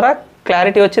చేసుకుంటున్నారా?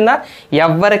 క్లారిటీ వచ్చిందా?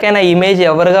 ఎవరికైనా ఇమేజ్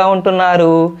ఎవరుగా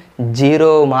ఉంటున్నారు? 0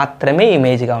 మాత్రమే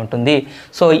ఇమేజ్గా ఉంటుంది.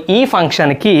 సో ఈ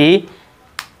ఫంక్షన్కి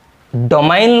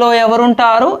డొమైన్లో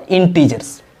ఎవరుంటారు? Integers,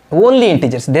 only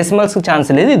integers. డెసిమల్స్కి ఛాన్స్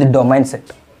లేదు. ఇది డొమైన్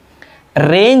సెట్.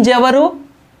 రేంజ్ ఎవరు?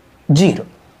 0.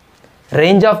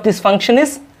 Range of this function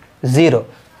is 0.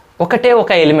 ఒకటే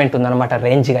ఒక ఎలిమెంట్ ఉందన్నమాట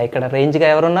రేంజ్గా. ఇక్కడ రేంజ్గా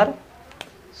ఎవరున్నారు?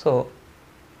 సో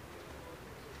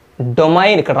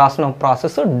డొమైన్, ఇక్కడ రాసిన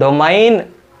process domain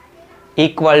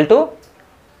equal to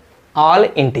all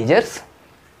integers.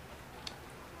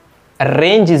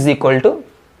 Range is equal to,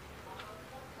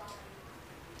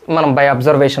 మనం బై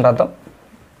అబ్జర్వేషన్ రాద్దాం.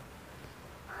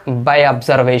 బై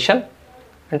అబ్జర్వేషన్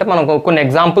అంటే మనం కొన్ని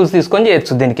ఎగ్జాంపుల్స్ తీసుకొని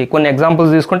చేయొచ్చు. దీనికి కొన్ని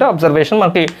ఎగ్జాంపుల్స్ తీసుకుంటే అబ్జర్వేషన్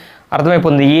మనకి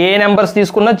అర్థమైపోతుంది. ఏ నెంబర్స్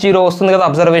తీసుకున్నా 0 వస్తుంది కదా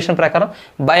అబ్జర్వేషన్ ప్రకారం.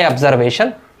 By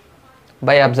observation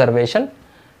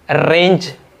range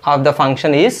of the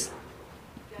function is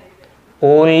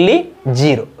only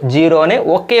 0. 0 అనే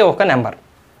ఒకే ఒక నెంబర్.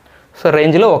 సో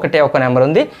రేంజ్లో ఒకటే ఒక నెంబర్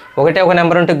ఉంది. ఒకటే ఒక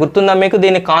నెంబర్ ఉంటే గుర్తుందా మీకు?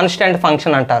 దీన్ని కాన్స్టెంట్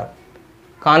ఫంక్షన్ అంటారు.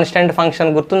 కాన్స్టెంట్ ఫంక్షన్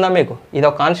గుర్తుందా మీకు? ఇది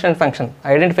ఒక కాన్స్టెంట్ ఫంక్షన్.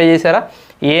 ఐడెంటిఫై చేశారా?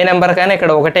 ఏ నెంబర్కైనా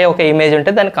ఇక్కడ ఒకటే ఒక ఇమేజ్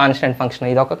ఉంటే దాన్ని కాన్స్టెంట్ ఫంక్షన్.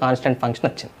 ఇది ఒక కాన్స్టెంట్ ఫంక్షన్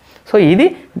వచ్చింది. సో ఇది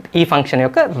ఈ ఫంక్షన్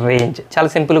యొక్క రేంజ్. చాలా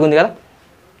సింపుల్గా ఉంది కదా.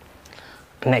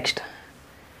 Next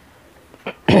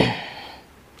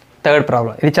third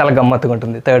problem. ఇది చాలా గమ్మత్తుగా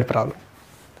ఉంటుంది. థర్డ్ ప్రాబ్లం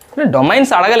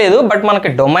డొమైన్స్ అడగలేదు, బట్ మనకి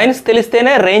డొమైన్స్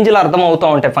తెలిస్తేనే రేంజ్లు అర్థం అవుతూ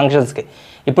ఉంటాయి ఫంక్షన్స్కి.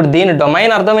 ఇప్పుడు దీని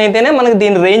డొమైన్ అర్థమైతేనే మనకి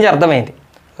దీని రేంజ్ అర్థమైంది.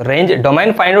 రేంజ్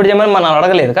డొమైన్ ఫైండ్ అవుట్ చేయమని మనం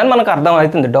అడగలేదు, కానీ మనకు అర్థం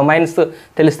అవుతుంది డొమైన్స్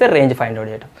తెలిస్తే రేంజ్ ఫైండ్ అవుట్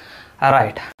చేయడం.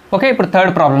 Right, okay. ఇప్పుడు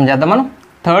థర్డ్ ప్రాబ్లం చేద్దాం మనం.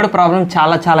 థర్డ్ ప్రాబ్లం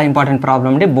చాలా చాలా ఇంపార్టెంట్ ప్రాబ్లం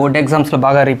అండి. బోర్డ్ ఎగ్జామ్స్లో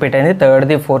బాగా రిపీట్ అయింది.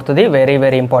 థర్డ్ది ఫోర్త్ది వెరీ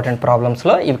వెరీ ఇంపార్టెంట్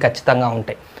ప్రాబ్లమ్స్లో ఇవి ఖచ్చితంగా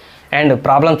ఉంటాయి. అండ్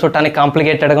ప్రాబ్లమ్ చూడటానికి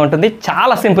కాంప్లికేటెడ్గా ఉంటుంది,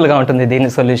 చాలా సింపుల్గా ఉంటుంది. దీని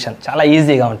సొల్యూషన్ చాలా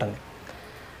ఈజీగా ఉంటుంది.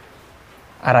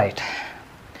 రైట్,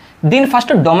 దీని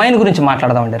ఫస్ట్ డొమైన్ గురించి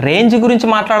మాట్లాడదామండి. రేంజ్ గురించి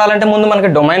మాట్లాడాలంటే ముందు మనకి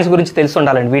డొమైన్స్ గురించి తెలిసి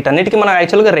ఉండాలండి. వీటన్నిటికీ మనం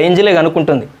యాక్చువల్గా రేంజ్లే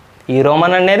కనుక్కుంటుంది. ఈ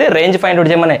రోమన్ అనేది రేంజ్ ఫైండ్ అవుట్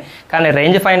చేయమనే, కానీ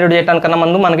రేంజ్ ఫైండ్ అవుట్ చేయడానికన్నా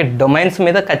ముందు మనకి డొమైన్స్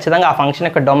మీద ఖచ్చితంగా ఆ ఫంక్షన్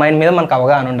యొక్క డొమైన్ మీద మనకు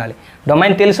అవగాహన ఉండాలి,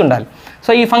 డొమైన్ తెలిసి ఉండాలి.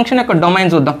 సో ఈ ఫంక్షన్ యొక్క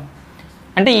డొమైన్ చూద్దాం.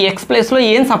 అంటే ఈ ఎక్స్ ప్లేస్లో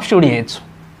ఏం సబ్స్టిట్యూట్ చేయొచ్చు?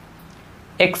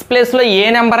 ఎక్స్ ప్లేస్లో ఏ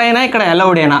నెంబర్ అయినా ఇక్కడ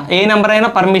అలౌడ్ అయినా, ఏ నెంబర్ అయినా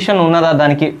పర్మిషన్ ఉన్నదా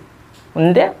దానికి?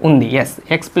 ఉందే, ఉంది. ఎస్,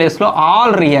 ఎక్స్ ప్లేస్లో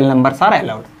all real numbers are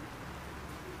allowed.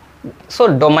 So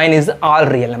domain is all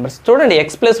real numbers. చూడండి,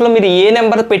 ఎక్స్ ప్లేస్లో మీరు ఏ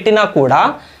నెంబర్ పెట్టినా కూడా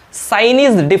sign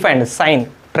is defined. Sign,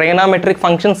 trigonometric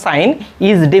function sign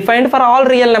is defined for all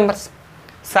real numbers.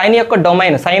 Sign యొక్క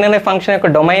డొమైన్, సైన్ అనే function యొక్క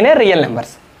డొమైనే real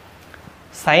numbers.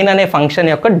 Sign అనే function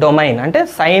యొక్క డొమైన్ అంటే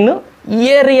సైన్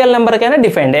ఏ రియల్ నెంబర్కైనా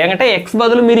డిఫైన్డ్. అంటే ఎక్స్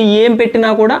బదులు మీరు ఏం పెట్టినా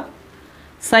కూడా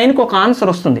సైన్కి ఒక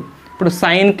ఆన్సర్ వస్తుంది. ఇప్పుడు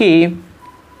సైన్కి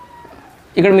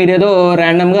ఇక్కడ మీరు ఏదో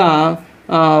ర్యాండమ్గా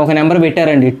ఒక నెంబర్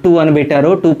పెట్టారండి, 2 అని పెట్టారు,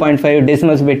 2.5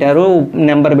 డెసిమల్స్ పెట్టారు,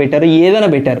 నెంబర్ పెట్టారు, ఏదైనా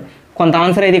పెట్టారు, కొంత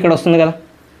ఆన్సర్ అయితే ఇక్కడ వస్తుంది కదా.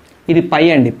 ఇది పై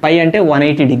అండి, పై అంటే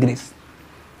 180 డిగ్రీస్.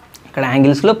 ఇక్కడ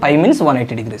యాంగిల్స్లో పై మీన్స్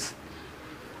 180 డిగ్రీస్.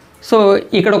 సో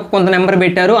ఇక్కడ కొంత నెంబర్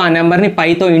పెట్టారు, ఆ నెంబర్ని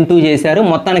పైతో ఇంటూ చేశారు,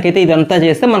 మొత్తానికైతే ఇదంతా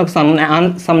చేస్తే మనకు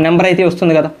సమ్ నెంబర్ అయితే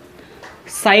వస్తుంది కదా.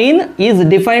 Sign is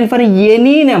defined for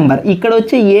any number. ఇక్కడ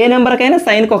వచ్చే ఏ నెంబర్కైనా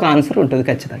సైన్కి ఒక ఆన్సర్ ఉంటుంది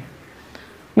ఖచ్చితంగా.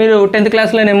 మీరు 10th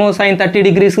క్లాస్లోనేమో సైన్ 30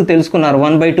 డిగ్రీస్కి తెలుసుకున్నారు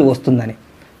 1/2 వస్తుందని,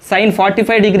 సైన్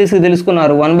 45 డిగ్రీస్కి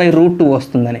తెలుసుకున్నారు 1/√2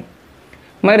 వస్తుందని.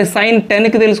 మరి సైన్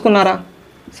 10కి తెలుసుకున్నారా?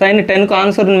 సైన్ 10కి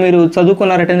ఆన్సర్ మీరు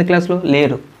చదువుకున్నారా 10th క్లాస్లో?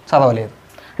 లేరు, చదవలేదు.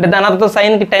 అంటే దాని అర్థం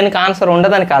సైన్కి 10కి ఆన్సర్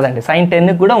ఉండదని కాదండి, సైన్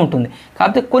 10కి కూడా ఉంటుంది.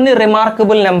 కాకపోతే కొన్ని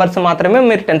రిమార్కబుల్ నెంబర్స్ మాత్రమే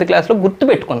మీరు 10th క్లాస్లో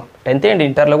గుర్తుపెట్టుకున్నాం. 10th అండ్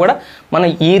ఇంటర్లో కూడా మనం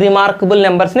ఈ రిమార్కబుల్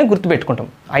నెంబర్స్ని గుర్తుపెట్టుకుంటాం.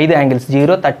 5 యాంగిల్స్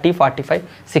 0, 30, 45,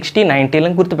 60,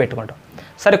 90లను గుర్తుపెట్టుకుంటాం.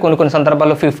 సరే, కొన్ని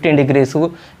సందర్భాల్లో 15 డిగ్రీస్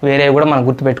వేరే కూడా మనం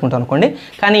గుర్తుపెట్టుకుంటాం అనుకోండి.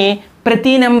 కానీ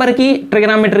ప్రతి నెంబర్కి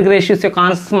ట్రిగోనోమెట్రిక్ రేషియోస్ యొక్క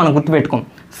ఆన్సర్స్ మనం గుర్తుపెట్టుకోం.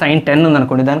 సైన్ 10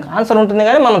 ఉందనుకోండి, దానికి ఆన్సర్ ఉంటుంది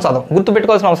కానీ మనం చదవం,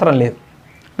 గుర్తుపెట్టుకోవాల్సిన అవసరం లేదు.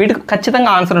 వీటికి ఖచ్చితంగా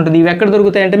ఆన్సర్ ఉంటుంది. ఇవి ఎక్కడ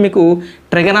దొరుకుతాయి అంటే మీకు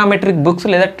ట్రిగోనోమెట్రిక్ బుక్స్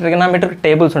లేదా ట్రిగోనోమెట్రిక్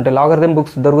టేబుల్స్ ఉంటాయి, లాగరిథమ్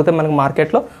బుక్స్ దొరుకుతాయి మనకి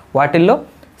మార్కెట్లో. వాటిల్లో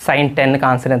సైన్ 10కి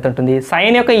ఆన్సర్ ఎంత ఉంటుంది,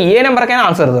 సైన్ యొక్క ఏ నెంబర్కైనా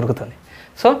ఆన్సర్ దొరుకుతుంది.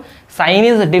 So sign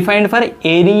is defined for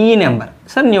any number.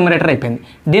 Sir numerator అయిపోయింది.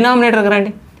 డినామినేటర్కి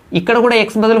రండి. ఇక్కడ కూడా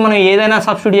ఎక్స్ బదులు మనం ఏదైనా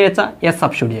సబ్స్టిట్యూట్ చేయొచ్చా? ఎస్,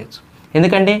 సబ్స్టిట్యూట్ చేయొచ్చు.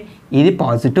 ఎందుకంటే ఇది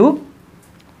పాజిటివ్,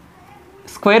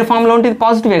 స్క్వేర్ ఫామ్లో ఉంటే ఇది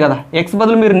పాజిటివే కదా. ఎక్స్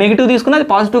బదులు మీరు నెగిటివ్ తీసుకున్న అది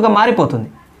పాజిటివ్గా మారిపోతుంది.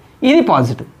 ఇది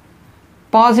పాజిటివ్,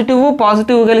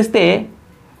 పాజిటివ్ కలిస్తే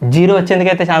 0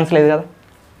 వచ్చేందుకైతే ఛాన్స్ లేదు కదా.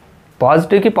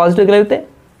 పాజిటివ్కి పాజిటివ్ కలిపితే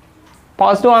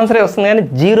పాజిటివ్ ఆన్సరే వస్తుంది కానీ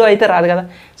 0 అయితే రాదు కదా.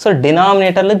 సో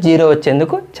డినామినేటర్లో 0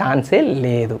 వచ్చేందుకు ఛాన్సే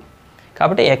లేదు.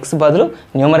 కాబట్టి ఎక్స్ బదులు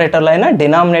న్యూమరేటర్లో అయినా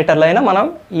డినామినేటర్లో అయినా మనం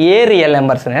ఏ రియల్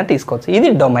నెంబర్స్ అయినా తీసుకోవచ్చు. ఇది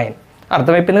డొమైన్.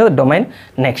 అర్థమైపోయింది కదా డొమైన్.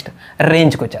 నెక్స్ట్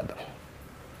రేంజ్కి వచ్చేద్దాం.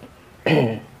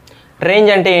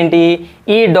 రేంజ్ అంటే ఏంటి?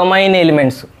 ఈ డొమైన్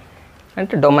ఎలిమెంట్స్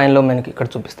అంటే డొమైన్లో మనకి ఇక్కడ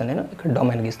చూపిస్తాను, నేను ఇక్కడ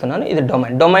డొమైన్ గీస్తున్నాను. ఇది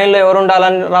డొమైన్. డొమైన్లో ఎవరు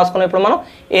ఉండాలని రాసుకున్నప్పుడు మనం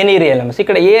ఎనీ రియల్ నెంబర్స్,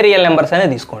 ఇక్కడ ఏ రియల్ నెంబర్స్ అయినా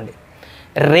తీసుకోండి.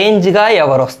 రేంజ్గా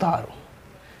ఎవరు వస్తారు,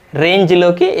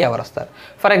 రేంజ్లోకి ఎవరు వస్తారు?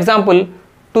 ఫర్ ఎగ్జాంపుల్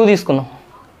 2 తీసుకుందాం.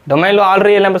 డొమైన్లో ఆల్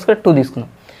రియల్ నెంబర్స్ కూడా 2 తీసుకుందాం.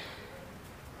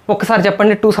 ఒక్కసారి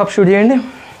చెప్పండి, 2 సబ్స్టిట్యూట్ చేయండి.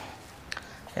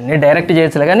 అన్నీ డైరెక్ట్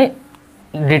చేయొచ్చులే కానీ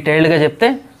డీటెయిల్డ్గా చెప్తే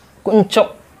కొంచెం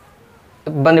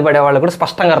ఇబ్బంది పడే వాళ్ళు కూడా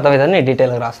స్పష్టంగా అర్థమవుతుందని నేను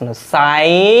డీటెయిల్గా రాస్తున్నాను.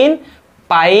 Sine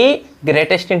pi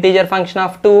greatest integer function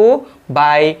of 2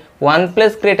 by 1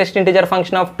 plus greatest integer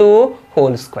function of 2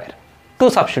 whole square. 2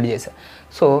 substitute చేశాను.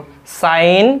 So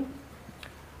sign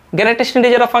greatest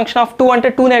integer of function of 2 అంటే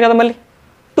 2నే కదా, మళ్ళీ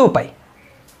 2π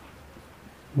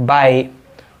by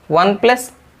 1 plus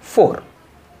 4,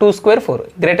 2 square 4.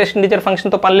 Greatest integer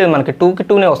ఫంక్షన్తో పని లేదు మనకి, 2కి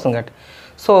 2నే వస్తుంది కాబట్టి.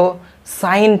 So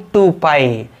sign 2π.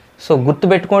 సో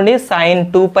గుర్తుపెట్టుకోండి, sign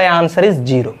 2π answer is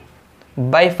 0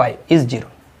 by 5 is 0.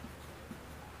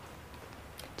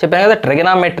 చెప్పాను కదా,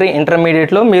 ట్రిగోనోమెట్రీ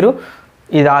ఇంటర్మీడియట్లో మీరు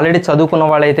ఇది ఆల్రెడీ చదువుకున్న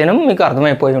వాళ్ళైతేనే మీకు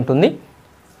అర్థమైపోయి ఉంటుంది.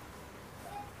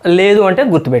 లేదు అంటే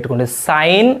గుర్తుపెట్టుకోండి.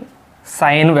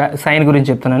 సైన్ గురించి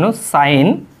చెప్తున్నాను.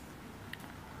 Sign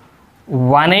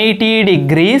 180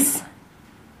 degrees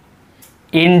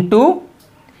into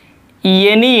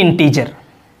any integer.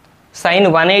 Sign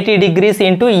 180 degrees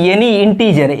into any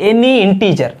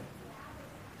integer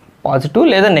positive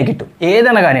లేదా నెగిటివ్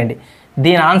ఏదైనా కానివ్వండి,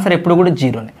 దీని ఆన్సర్ ఎప్పుడు కూడా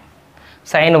జీరోనే.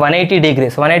 సైన్ 180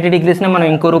 డిగ్రీస్, 180 డిగ్రీస్నే మనం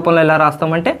ఇంకో రూపంలో ఎలా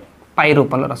రాస్తామంటే పై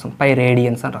రూపంలో రాస్తాం, పై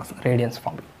రేడియన్స్ అని రాస్తాం, రేడియన్స్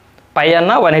ఫామ్లో. పై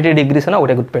అన్న 180 డిగ్రీస్ అన్న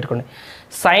ఒకటే గుర్తుపెట్టుకోండి.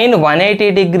 సైన్ 180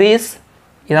 డిగ్రీస్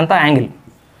ఇదంతా angle,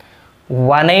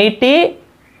 180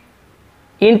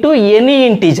 into any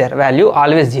integer value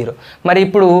always zero. మరి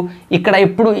ఇప్పుడు ఇక్కడ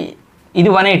ఇప్పుడు ఇది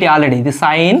 180 ఆల్రెడీ, ఇది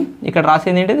సైన్, ఇక్కడ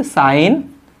రాసేది ఏంటిది సైన్,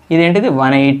 ఇదేంటిది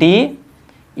 180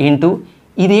 ఇంటూ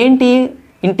ఇదేంటి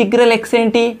ఇంటిగ్రల్ ఎక్స్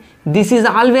ఏంటి, this is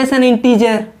always an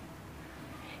integer.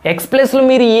 X ప్లస్లో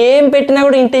మీరు ఏం పెట్టినా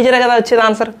కూడా ఇంటీజరే కదా వచ్చేది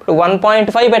ఆన్సర్. ఇప్పుడు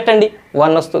 1.5 పెట్టండి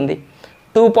 1 వస్తుంది,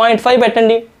 2.5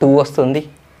 పెట్టండి 2 వస్తుంది,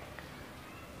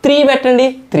 3 పెట్టండి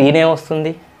 3నే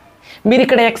వస్తుంది. మీరు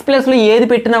ఇక్కడ ఎక్స్ ప్లస్లో ఏది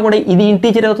పెట్టినా కూడా ఇది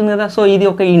ఇంటీజర్ అవుతుంది కదా. సో ఇది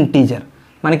ఒక ఇంటీజర్,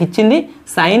 మనకి ఇచ్చింది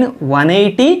sign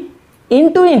 180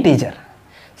 into integer.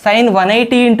 Sign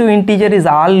 180 into integer is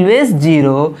always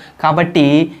zero. కాబట్టి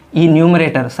ఈ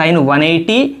న్యూమరేటర్ సైన్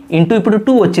 180 ఇంటూ ఇప్పుడు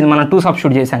 2 వచ్చింది, మనం 2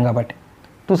 సబ్స్టిట్యూట్ చేసాం కాబట్టి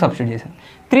 2 సబ్స్టిట్యూట్ చేసాం.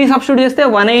 3 సబ్స్టిట్యూట్ చేస్తే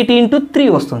 180 ఇంటూ 3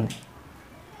 వస్తుంది,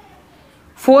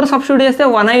 4 సబ్స్టిట్యూట్ చేస్తే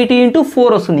 180 ఇంటూ 4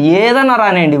 వస్తుంది. ఏదైనా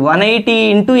రానండి 180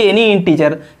 into any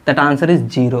integer, that answer is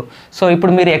zero. So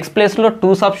ఇప్పుడు మీరు ఎక్స్ ప్లేస్లో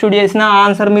 2 సబ్స్టిట్యూట్ చేసిన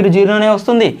ఆన్సర్ మీరు జీరోనే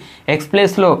వస్తుంది. ఎక్స్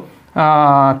ప్లేస్లో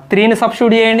 3ని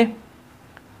సబ్స్టిట్యూట్ చేయండి,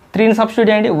 3ని సబ్స్టిట్యూట్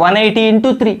చేయండి, 180 ఇంటూ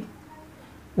 3,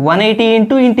 180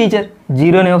 ఇంటూ ఇంటీజర్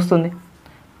జీరోనే వస్తుంది.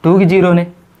 2కి జీరోనే,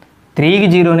 3కి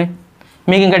జీరోనే.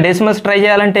 మీకు ఇంకా డెసిమల్స్ ట్రై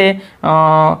చేయాలంటే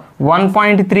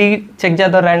 1.3 చెక్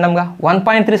చేద్దాం ర్యాండమ్గా.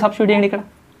 1.3 సబ్స్టిట్యూట్ చేయండి ఇక్కడ.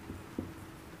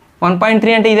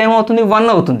 1.3 అంటే ఇదేమవుతుంది 1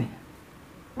 అవుతుంది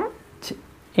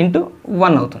ఇంటూ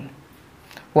 1 అవుతుంది.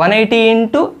 180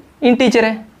 ఇంటూ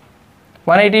ఇంటీజరే,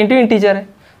 180 ఇంటూ ఇంటీజరే.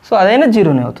 సో అదైనా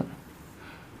జీరోనే అవుతుంది.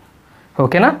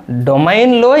 ఓకేనా.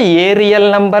 డొమైన్లో ఏ రియల్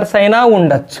నెంబర్స్ అయినా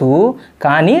ఉండొచ్చు,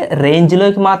 కానీ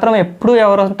రేంజ్లోకి మాత్రం ఎప్పుడు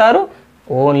ఎవరు ఉంటారు,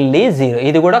 ఓన్లీ జీరో.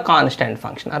 ఇది కూడా కాన్స్టెంట్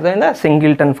ఫంక్షన్, అర్థమైందా.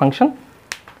 Singleton function,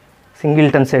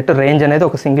 singleton set, range అనేది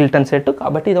ఒక సింగిల్టన్ సెట్,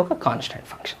 కాబట్టి ఇది ఒక కాన్స్టెంట్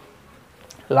ఫంక్షన్.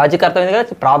 లాజిక్ అర్థమైంది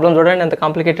కదా. ప్రాబ్లం చూడండి ఎంత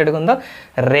కాంప్లికేటెడ్గా ఉందో,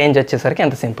 రేంజ్ వచ్చేసరికి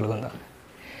ఎంత సింపుల్గా ఉందో.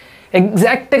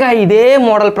 ఎగ్జాక్ట్గా ఇదే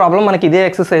మోడల్ ప్రాబ్లం మనకి ఇదే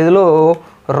ఎక్సర్సైజ్లో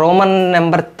రోమన్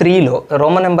నెంబర్ 3లో,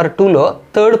 రోమన్ నెంబర్ 2లో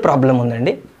థర్డ్ ప్రాబ్లం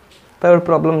ఉందండి. థర్డ్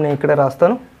ప్రాబ్లం నేను ఇక్కడ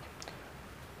రాస్తాను.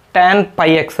 tan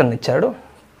πx అని ఇచ్చాడు.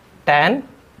 tan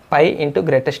π into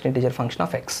greatest integer function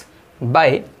of X by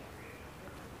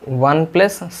 1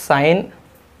 plus sign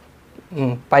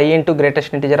π into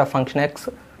greatest integer of function X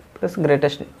plus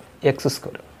greatest X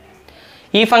square.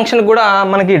 ఈ ఫంక్షన్ కూడా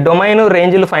మనకి డొమైన్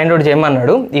రేంజ్లు ఫైండ్ అవుట్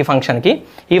చేయమన్నాడు.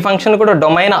 ఈ ఫంక్షన్ కూడా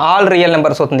డొమైన్ ఆల్ రియల్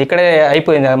నెంబర్స్ అవుతుంది. ఇక్కడే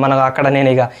అయిపోయింది మనం, అక్కడ నేను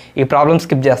ఇక ఈ ప్రాబ్లమ్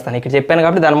స్కిప్ చేస్తాను. ఇక్కడ చెప్పాను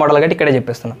కాబట్టి దాని మోడల్ కాబట్టి ఇక్కడే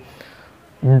చెప్పేస్తున్నాను.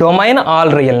 డొమైన్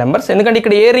ఆల్ రియల్ నెంబర్స్, ఎందుకంటే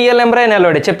ఇక్కడ ఏ రియల్ నెంబర్ అయినా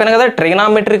అలౌడ్. చెప్పాను కదా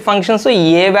ట్రిగ్నామెట్రిక్ ఫంక్షన్స్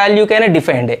ఏ వాల్యూకైనా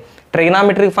డిఫైన్డ్.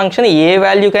 ట్రిగ్నామెట్రిక్ ఫంక్షన్ ఏ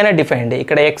వాల్యూకైనా డిఫైన్డ్.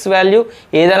 ఇక్కడ ఎక్స్ వాల్యూ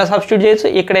ఏదైనా సబ్స్టిట్యూట్ చేయొచ్చు,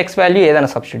 ఇక్కడ ఎక్స్ వాల్యూ ఏదైనా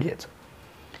సబ్స్టిట్యూట్ చేయొచ్చు.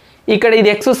 ఇక్కడ ఇది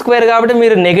ఎక్స్ స్క్వేర్ కాబట్టి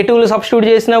మీరు నెగిటివ్లు సబ్స్టిట్యూట్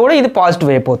చేసినా కూడా ఇది పాజిటివ్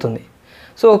అయిపోతుంది.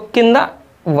 సో కింద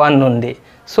 1 ఉంది.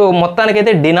 సో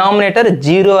మొత్తానికైతే డినామినేటర్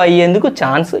 0 అయ్యేందుకు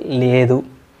ఛాన్స్ లేదు.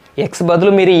 ఎక్స్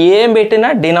బదులు మీరు ఏం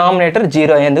పెట్టినా డినామినేటర్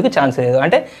 0 అయ్యేందుకు ఛాన్స్ లేదు.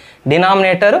 అంటే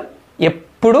డినామినేటర్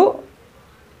ఎప్పుడు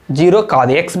 0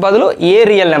 కాదు. ఎక్స్ బదులు ఏ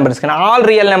రియల్ నెంబర్స్ కానీ all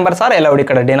real numbers are allowed.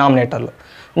 ఇక్కడ డినామినేటర్లో,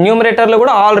 న్యూమరేటర్లో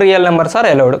కూడా all real numbers are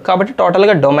allowed. కాబట్టి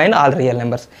టోటల్గా డొమైన్ ఆల్ రియల్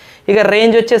నెంబర్స్. ఇక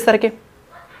రేంజ్ వచ్చేసరికి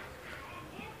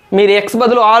మీరు ఎక్స్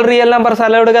బదులు ఆల్ రియల్ నెంబర్స్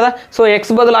అలౌడ్ కదా. సో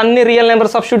ఎక్స్ బదులు అన్ని రియల్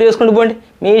నెంబర్స్ సబ్స్టిట్యూట్ చేసుకుంటూ పోండి.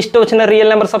 మీ ఇష్టం వచ్చిన రియల్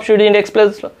నెంబర్ సబ్స్టిట్యూట్ చేయండి ఎక్స్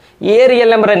ప్లస్లో. ఏ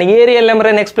రియల్ నెంబర్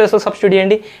అయినా ఎక్స్ ప్లస్లో సబ్స్టిట్యూట్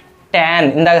చేయండి. tan,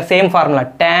 ఇందాక same formula,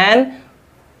 tan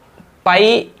π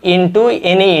into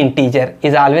any integer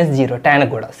is always 0. tan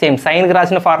కూడా సేమ్ సైన్కి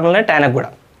రాసిన ఫార్ములానే tan కూడా.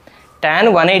 tan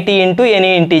 180 into any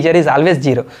integer is always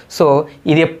 0. So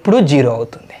ఇది ఎప్పుడు 0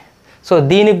 అవుతుంది. సో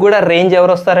దీనికి కూడా రేంజ్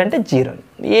ఎవరు వస్తారంటే 0.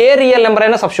 ఏ రియల్ నెంబర్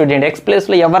అయినా సబ్స్టిట్యూట్ చేయండి. ఎక్స్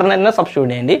ప్లేస్లో ఎవరినైనా సబ్స్టిట్యూట్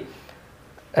చేయండి.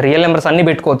 రియల్ నెంబర్స్ అన్నీ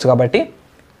పెట్టుకోవచ్చు కాబట్టి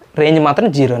రేంజ్ మాత్రం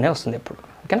 0నే వస్తుంది ఎప్పుడు.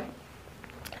 ఓకేనా.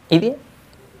 ఇది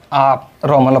ఆ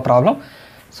రోమన్లో ప్రాబ్లం.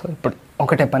 సో ఇప్పుడు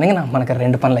ఒకటే పని మనకి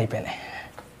 2 పనులు అయిపోయినాయి.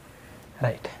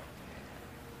 రైట్.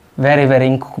 వెరీ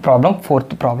ఇంకొక problem,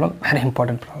 4th problem, very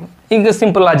important problem. ఇంకా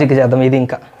సింపుల్ లాజిక్ చేద్దాం. ఇది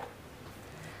ఇంకా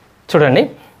చూడండి,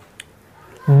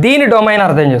 దీని డొమైన్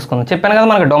అర్థం చేసుకుందాం. చెప్పాను కదా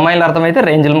మనకు డొమైన్లు అర్థమైతే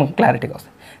రేంజ్లు క్లారిటీగా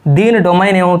వస్తాయి. దీని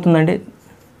డొమైన్ ఏమవుతుందండి,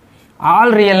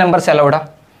 ఆల్ రియల్ నెంబర్స్ అలౌడా.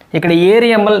 ఇక్కడ ఏ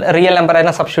రియల్ నెంబర్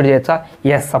అయినా సబ్స్టిట్యూట్ చేయొచ్చా?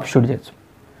 ఎస్, సబ్స్టిట్యూట్ చేయొచ్చు.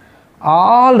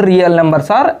 All real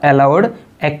numbers are allowed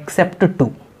except 2.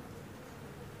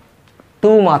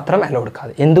 2 మాత్రం అలౌడ్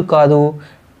కాదు. ఎందుకు కాదు?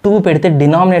 2 పెడితే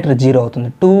డినామినేటర్ 0 అవుతుంది.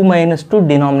 2 - 2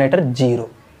 డినామినేటర్ 0.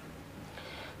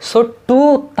 సో 2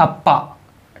 తప్ప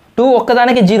 2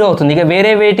 ఒక్కదానికి 0 అవుతుంది, ఇక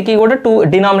వేరే వేటికి కూడా 2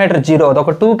 డినామినేటర్ 0 అవుతుంది,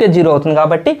 ఒక 2కే 0 అవుతుంది.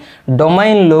 కాబట్టి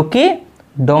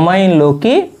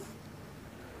డొమైన్లోకి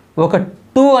ఒక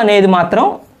 2 అనేది మాత్రం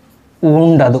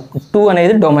ఉండదు. 2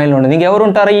 అనేది డొమైన్లో ఉండదు. ఇంకెవరు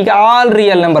ఉంటారు? ఇక ఆల్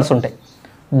రియల్ నెంబర్స్ ఉంటాయి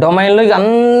డొమైన్లో, ఇక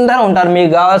అందరూ ఉంటారు.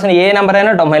 మీకు కావాల్సిన ఏ నెంబర్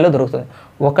అయినా డొమైన్లో దొరుకుతుంది,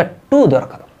 ఒక 2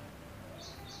 దొరకదు.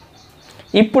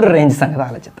 ఇప్పుడు రేంజ్ సంగతి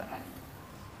ఆలోచిద్దాం.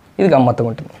 ఇది గమ్మత్తుగా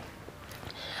ఉంటుంది.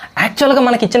 యాక్చువల్గా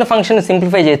మనకి ఇచ్చిన ఫంక్షన్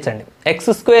సింప్లిఫై చేయొచ్చండి.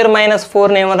 x² -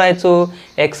 4 ఏమని రాయొచ్చు?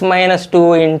 x - 2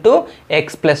 × x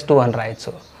 + 2 అని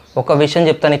రాయొచ్చు. ఒక విషయం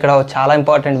చెప్తాను ఇక్కడ, చాలా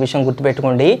ఇంపార్టెంట్ విషయం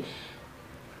గుర్తుపెట్టుకోండి.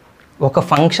 ఒక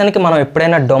ఫంక్షన్కి మనం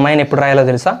ఎప్పుడైనా డొమైన్ ఎప్పుడు రాయాలో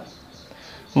తెలుసా?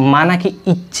 మనకి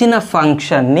ఇచ్చిన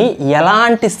ఫంక్షన్ని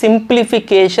ఎలాంటి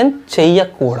సింప్లిఫికేషన్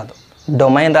చెయ్యకూడదు.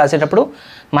 డొమైన్ రాసేటప్పుడు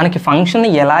మనకి ఫంక్షన్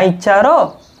ఎలా ఇచ్చారో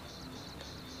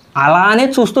అలానే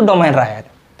చూస్తూ డొమైన్ రాయాలి.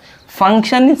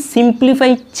 ఫంక్షన్ని సింప్లిఫై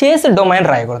చేసి డొమైన్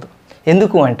రాయకూడదు.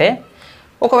 ఎందుకు అంటే,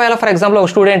 ఒకవేళ ఫర్ ఎగ్జాంపుల్ ఒక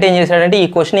స్టూడెంట్ ఏం చేశాడంటే ఈ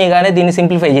క్వశ్చన్ ఇగానే దీన్ని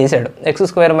సింప్లిఫై చేశాడు. x²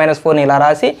 - 4ని ఇలా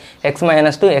రాసి x -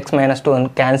 2 అని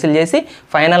క్యాన్సిల్ చేసి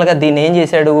ఫైనల్గా దీన్ని ఏం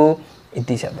చేశాడు? ఇది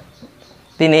తీసేద్దాం.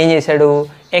 దీన్ని ఏం చేశాడు?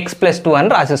 x + 2 అని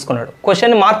రాసేసుకున్నాడు.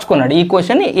 క్వశ్చన్ని మార్చుకున్నాడు. ఈ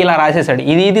క్వశ్చన్ని ఇలా రాసేసాడు.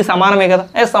 ఇది సమానమే కదా?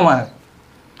 సమానమే.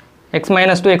 x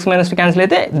 - 2 క్యాన్సిల్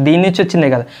అయితే దీని నుంచి వచ్చిందే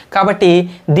కదా. కాబట్టి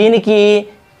దీనికి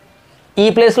ఈ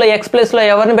ప్లేస్లో x ప్లేస్లో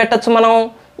ఎవరిని పెట్టచ్చు? మనం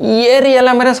ఏ రియల్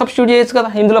నెంబర్ సబ్స్టిట్యూట్ చేయొచ్చు కదా.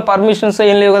 ఇందులో పర్మిషన్స్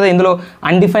ఏం లేవు కదా, ఇందులో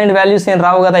అన్డిఫైన్డ్ వాల్యూస్ ఏం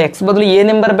రావు కదా. x బదులు ఏ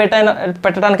నెంబర్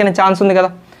పెట్టడానికైనా ఛాన్స్ ఉంది కదా.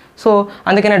 సో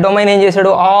అందుకనే డొమైన్ ఏం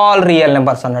చేశాడు? ఆల్ రియల్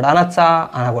నెంబర్స్ అన్నాడు. అనొచ్చా?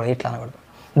 అనకూడదు. ఇట్లా అనకూడదు.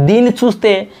 దీన్ని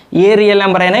చూస్తే ఏ రియల్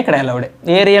నెంబర్ అయినా ఇక్కడ అలౌడే.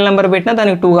 ఏ రియల్ నెంబర్ పెట్టినా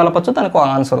దానికి 2 కలపచ్చు, దానికి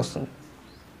ఆన్సర్ వస్తుంది.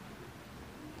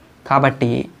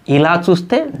 కాబట్టి ఇలా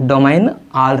చూస్తే డొమైన్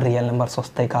ఆల్ రియల్ నెంబర్స్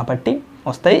వస్తాయి. కాబట్టి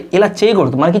వస్తాయి. ఇలా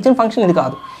చేయకూడదు. మనకి ఇచ్చిన ఫంక్షన్ ఇది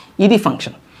కాదు, ఇది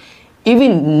ఫంక్షన్. ఇవి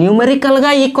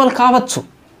న్యూమరికల్గా ఈక్వల్ కావచ్చు.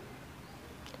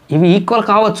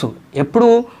 ఎప్పుడు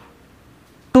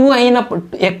 2 అయినప్పుడు,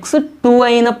 x 2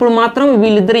 అయినప్పుడు మాత్రం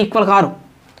వీళ్ళిద్దరు ఈక్వల్ కారు.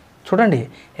 చూడండి,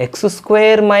 x² -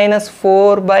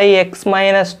 4/x -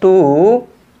 2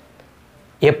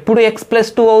 ఎప్పుడు x +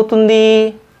 2 అవుతుంది?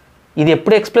 ఇది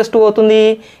ఎప్పుడు x + 2 అవుతుంది?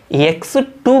 x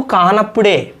 2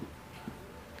 కానప్పుడే.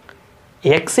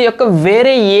 x యొక్క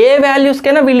వేరే ఏ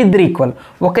వాల్యూస్కైనా వీళ్ళిద్దరు ఈక్వల్.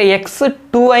 ఒక x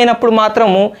 2 అయినప్పుడు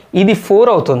మాత్రము ఇది 4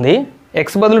 అవుతుంది. x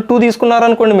బదులు 2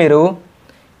 తీసుకున్నారనుకోండి మీరు,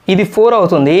 ఇది 4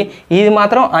 అవుతుంది. ఇది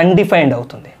మాత్రం అన్డిఫైన్డ్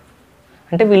అవుతుంది.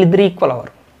 అంటే వీళ్ళిద్దరు ఈక్వల్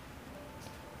అవ్వరు.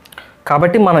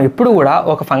 కాబట్టి మనం ఎప్పుడు కూడా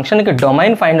ఒక ఫంక్షన్కి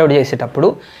డొమైన్ ఫైండ్ అవుట్ చేసేటప్పుడు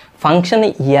ఫంక్షన్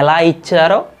ఎలా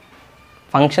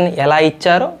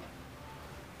ఇచ్చారో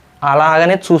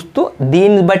అలాగనే చూస్తూ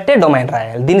దీన్ని బట్టే డొమైన్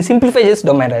రాయాలి. దీన్ని సింప్లిఫై చేసి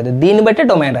డొమైన్ రాయాలి. దీన్ని బట్టే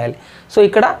డొమైన్ రాయాలి. సో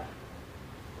ఇక్కడ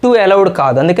 2 అలౌడ్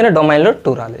కాదు, అందుకనే డొమైన్లో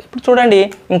 2 రాలేదు. ఇప్పుడు చూడండి,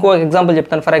 ఇంకో ఎగ్జాంపుల్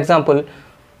చెప్తాను. ఫర్ ఎగ్జాంపుల్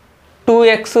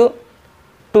 2x²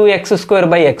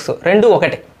 రెండు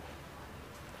ఒకటే.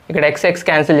 ఇక్కడ x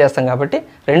క్యాన్సిల్ చేస్తాం కాబట్టి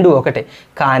రెండు ఒకటే.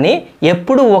 కానీ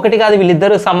ఎప్పుడు ఒకటి కాదు,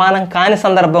 వీళ్ళిద్దరూ సమానం కాని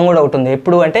సందర్భం కూడా ఉంటుంది.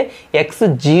 ఎప్పుడు అంటే x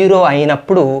 0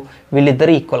 అయినప్పుడు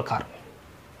వీళ్ళిద్దరూ ఈక్వల్ కారు.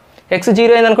 x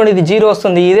 0 అయిందనుకోండి, ఇది 0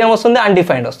 వస్తుంది, ఇదేమొస్తుంది?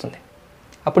 అన్డిఫైన్డ్ వస్తుంది.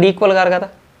 అప్పుడు ఈక్వల్ కారు కదా.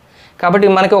 కాబట్టి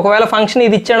మనకి ఒకవేళ ఫంక్షన్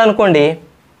ఇది ఇచ్చాడు అనుకోండి,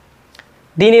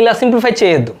 దీన్ని ఇలా సింప్లిఫై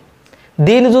చేయొద్దు.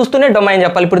 దీన్ని చూస్తూనే డొమైన్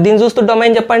చెప్పాలి. ఇప్పుడు దీన్ని చూస్తూ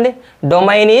డొమైన్ చెప్పండి.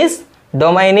 Domain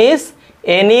is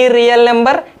any real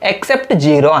number except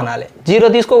 0 అనాలి. 0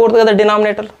 తీసుకోకూడదు కదా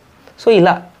డినామినేటర్. సో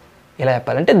ఇలా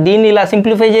చెప్పాలి. అంటే దీన్ని ఇలా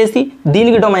సింప్లిఫై చేసి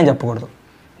దీనికి డొమైన్ చెప్పకూడదు.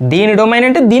 దీని డొమైన్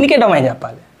అంటే దీనికే డొమైన్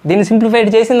చెప్పాలి. దీన్ని సింప్లిఫైడ్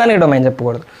చేసి దానికి డొమైన్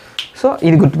చెప్పకూడదు. సో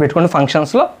ఇది గుర్తుపెట్టుకోండి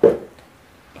ఫంక్షన్స్లో.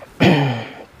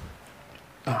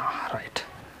 రైట్,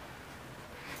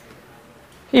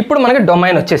 ఇప్పుడు మనకి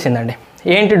డొమైన్ వచ్చేసిందండి.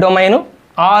 ఏంటి domain?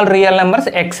 All real numbers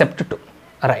except 2.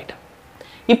 Right,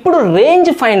 ఇప్పుడు రేంజ్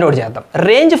ఫైండ్ అవుట్ చేద్దాం.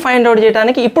 రేంజ్ ఫైండ్ అవుట్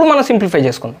చేయడానికి ఇప్పుడు మనం సింప్లిఫై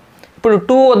చేసుకుందాం. ఇప్పుడు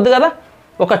 2 వద్దు కదా,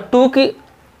 ఒక 2కి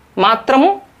మాత్రము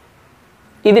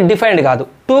ఇది డిఫైన్డ్ కాదు.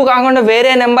 2 కాకుండా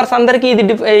వేరే నెంబర్స్ అందరికీ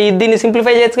దీన్ని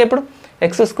సింప్లిఫై చేయొచ్చు. ఇప్పుడు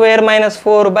x² -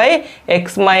 4/x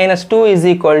 - 2 =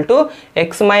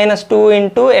 x - 2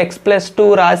 × x + 2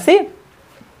 రాసి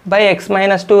x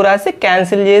 - 2 రాసి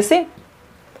క్యాన్సిల్ చేసి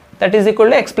that is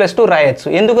equal to x + 2 రాయొచ్చు.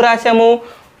 ఎందుకు రాసాము?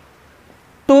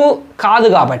 2 కాదు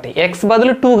కాబట్టి, x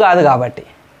బదులు 2 కాదు కాబట్టి.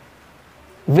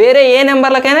 వేరే ఏ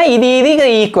నెంబర్లకైనా ఇది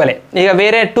ఈక్వలే. ఇక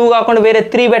వేరే 2 కాకుండా వేరే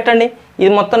 3 పెట్టండి,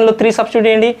 ఇది మొత్తంలో 3 సబ్స్టిట్యూట్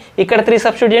చేయండి, ఇక్కడ 3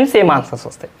 సబ్స్టిట్యూట్ చేయండి, సేమ్ ఆన్సర్స్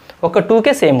వస్తాయి. ఒక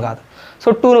 2కే సేమ్ కాదు. సో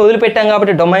 2ని వదిలిపెట్టాం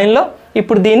కాబట్టి డొమైన్లో.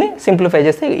 ఇప్పుడు దీన్ని సింప్లిఫై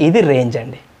చేస్తే ఇది రేంజ్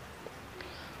అండి.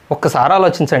 ఒక్కసారి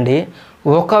ఆలోచించండి,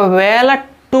 ఒకవేళ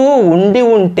 2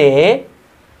 ఉంటే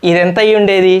ఇది ఎంత అయ్యి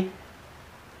ఉండేది?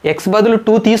 x బదులు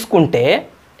 2 తీసుకుంటే,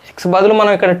 x బదులు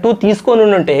మనం ఇక్కడ 2 తీసుకొని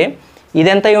ఉంటే ఇది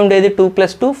ఎంత అయి ఉండేది? 2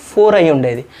 + 2 4 అయి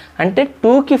ఉండేది. అంటే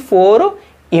 2కి 4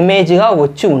 ఇమేజ్గా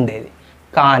వచ్చి ఉండేది.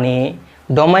 కానీ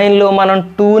డొమైన్లో మనం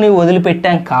 2ని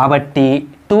వదిలిపెట్టాం కాబట్టి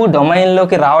 2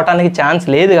 డొమైన్లోకి రావడానికి ఛాన్స్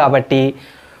లేదు కాబట్టి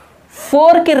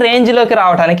 4కి రేంజ్లోకి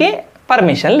రావడానికి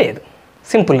పర్మిషన్ లేదు.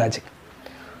 Simple logic.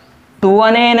 2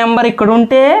 అనే నెంబర్ ఇక్కడ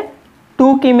ఉంటే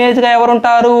 2కి ఇమేజ్గా ఎవరు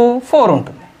ఉంటారు? 4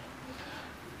 ఉంటుంది.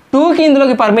 2కి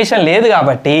ఇందులోకి పర్మిషన్ లేదు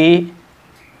కాబట్టి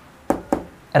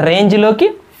రేంజ్లోకి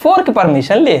 4కి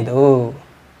పర్మిషన్ లేదు.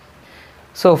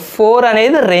 సో 4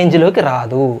 అనేది రేంజ్లోకి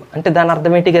రాదు. అంటే దాని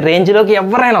అర్థం ఏంటి? రేంజ్లోకి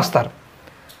ఎవరైనా వస్తారు.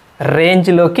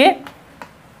 రేంజ్లోకి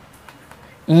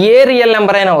ఏ రియల్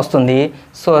నెంబర్ అయినా వస్తుంది.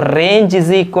 So range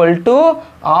is equal to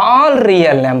all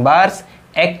real numbers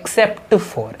except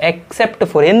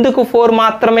 4. ఎందుకు 4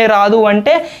 మాత్రమే రాదు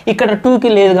అంటే ఇక్కడ 2కి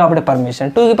లేదు కాబట్టి పర్మిషన్.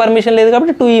 2కి పర్మిషన్ లేదు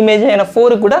కాబట్టి 2 ఇమేజ్ అయిన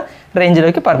 4 కూడా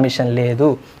రేంజ్లోకి పర్మిషన్ లేదు.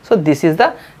 So this is the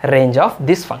range of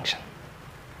this function.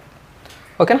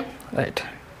 ఓకేనా? రైట్.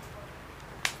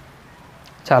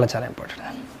 చాలా చాలా ఇంపార్టెంట్.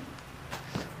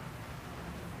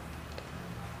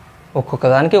 ఒక్కొక్క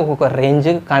దానికి ఒక్కొక్క రేంజ్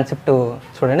కాన్సెప్ట్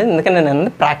చూడండి. ఎందుకంటే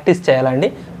నేను ప్రాక్టీస్ చేయాలండి.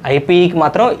 ఐపీఈకి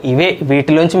మాత్రం ఇవే,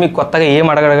 వీటిలోంచి మీకు కొత్తగా ఏం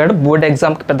అడగడగాడు. బోర్డ్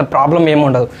ఎగ్జామ్కి పెద్ద ప్రాబ్లం ఏమి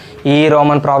ఉండదు. ఈ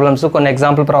రోమన్ ప్రాబ్లమ్స్, కొన్ని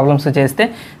ఎగ్జాంపుల్ ప్రాబ్లమ్స్ చేస్తే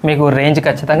మీకు రేంజ్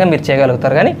ఖచ్చితంగా మీరు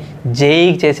చేయగలుగుతారు. కానీ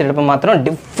జేఈకి చేసేటప్పుడు మాత్రం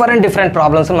డిఫరెంట్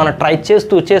ప్రాబ్లమ్స్ మనం ట్రై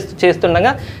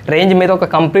చేస్తుండగా రేంజ్ మీద ఒక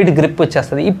కంప్లీట్ గ్రిప్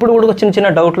వచ్చేస్తుంది. ఇప్పుడు కూడా చిన్న చిన్న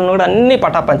డౌట్లు కూడా అన్నీ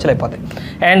పటాపంచలు అయిపోతాయి.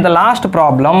 And the last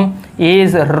problem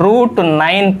is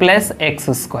 √9 +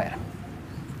 x².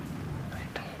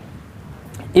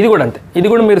 ఇది కూడా అంతే. ఇది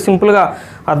కూడా మీరు సింపుల్గా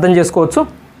అర్థం చేసుకోవచ్చు.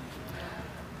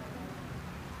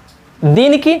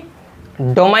 దీనికి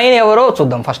డొమైన్ ఎవరో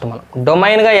చూద్దాం ఫస్ట్ మనం.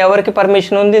 డొమైన్గా ఎవరికి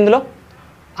పర్మిషన్ ఉంది? ఇందులో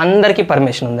అందరికీ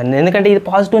పర్మిషన్ ఉందండి. ఎందుకంటే ఇది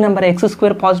positive number,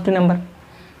 x² positive number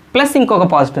plus ఇంకొక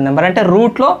పాజిటివ్ నెంబర్. అంటే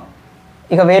రూట్లో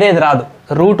ఇక వేరేది రాదు.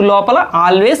 రూట్ లోపల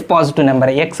ఆల్వేస్ పాజిటివ్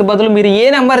నెంబర్. ఎక్స్ బదులు మీరు ఏ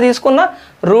నెంబర్ తీసుకున్నా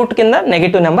రూట్ కింద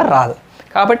నెగిటివ్ నెంబర్ రాదు.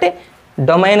 కాబట్టి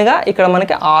డొమైన్గా ఇక్కడ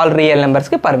మనకి ఆల్ రియల్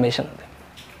నెంబర్స్కి పర్మిషన్ ఉంది.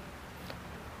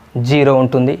 0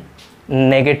 ఉంటుంది,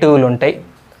 నెగటివ్లు ఉంటాయి,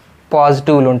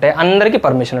 పాజిటివ్లు ఉంటాయి, అందరికీ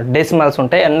పర్మిషన్ ఉంటుంది. డెసిమల్స్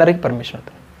ఉంటాయి, అందరికీ పర్మిషన్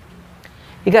ఉంటుంది.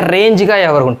 ఇక రేంజ్గా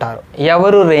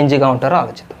ఎవరు రేంజ్గా ఉంటారో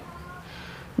ఆలోచిద్దాం.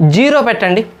 0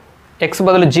 పెట్టండి, ఎక్స్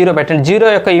బదులు 0 పెట్టండి.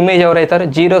 0 యొక్క ఇమేజ్ ఎవరైతారు?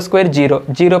 0² 0,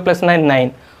 0 + 9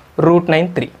 9, √9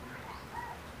 3.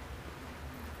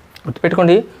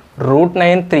 గుర్తుపెట్టుకోండి,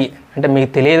 √9 3 అంటే మీకు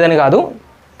తెలియదని కాదు.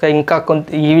 ఇంకా కొంత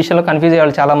ఈ విషయంలో కన్ఫ్యూజ్ అయ్యే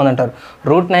వాళ్ళు చాలామంది అంటారు.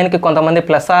 √9కి కొంతమంది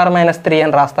 +r-3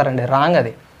 అని రాస్తారండి. రాంగ్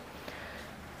అది.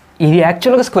 ఇది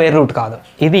యాక్చువల్గా స్క్వేర్ రూట్ కాదు,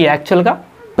 ఇది యాక్చువల్గా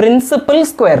ప్రిన్సిపల్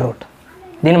స్క్వేర్ రూట్.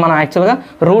 దీన్ని మనం యాక్చువల్గా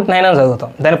 √9 అని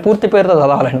చదువుతాం. దాని పూర్తి పేరుతో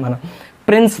చదవాలండి మనం.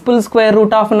 ప్రిన్సిపల్ స్క్వేర్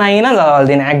రూట్ ఆఫ్ 9 అని చదవాలి.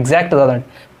 దీన్ని ఎగ్జాక్ట్ చదవండి.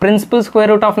 Principal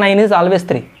square root of 9 is always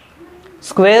 3.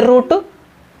 Square root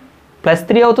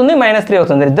 +3 అవుతుంది, -3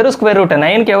 అవుతుంది. ఇద్దరు స్క్వేర్ రూటే.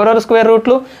 9కి ఎవరెవరు స్క్వేర్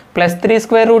రూట్లు? +3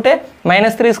 స్క్వేర్ రూటే,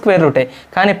 -3 స్క్వేర్ రూటే.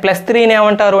 కానీ +3ని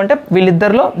ఏమంటారు అంటే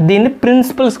వీళ్ళిద్దరిలో దీన్ని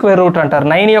ప్రిన్సిపల్ స్క్వేర్ రూట్ అంటారు.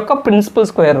 9 యొక్క ప్రిన్సిపల్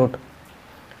స్క్వేర్ రూట్,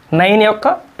 9 యొక్క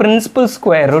ప్రిన్సిపల్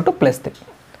స్క్వేర్ రూట్ +3.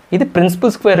 ఇది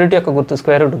ప్రిన్సిపల్ స్క్వేర్ రూట్ యొక్క గుర్తు,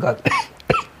 స్క్వేర్ రూట్ కాదు.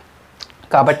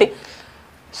 కాబట్టి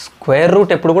స్క్వేర్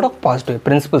రూట్ ఎప్పుడు కూడా పాజిటివ్.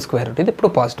 ప్రిన్సిపల్ స్క్వేర్ రూట్ ఇది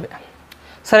ఇప్పుడు పాజిటివే.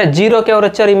 సరే, 0కి ఎవరు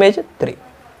వచ్చారు ఇమేజ్? 3.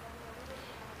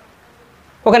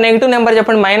 ఒక నెగిటివ్ నెంబర్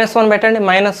చెప్పండి. -1 పెట్టండి.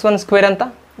 -1² ఎంత?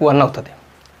 1 అవుతుంది.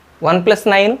 1 +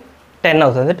 9 10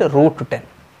 అవుతుంది. అంటే √10.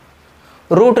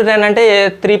 √10 అంటే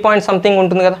 3 పాయింట్ సంథింగ్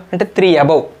ఉంటుంది కదా, అంటే 3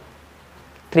 అబవ్,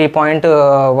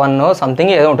 3.1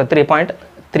 సంథింగ్ ఏదో ఉంటుంది.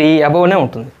 3.3 అబవ్నే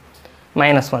ఉంటుంది.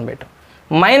 -1 పెట్టు.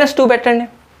 -2 పెట్టండి.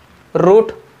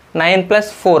 √9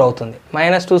 + 4 అవుతుంది.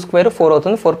 -2² 4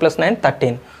 అవుతుంది. 4 + 9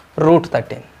 13,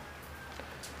 √13.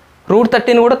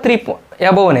 √13 కూడా 3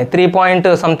 అబవ్నే, 3 పాయింట్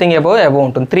సంథింగ్ అబవ్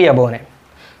ఉంటుంది. 3 అబవ్నే.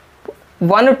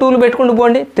 1 2లు పెట్టుకుంటూ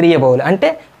పోండి, 3 అబవ్లు. అంటే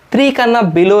 3 కన్నా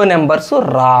below numbers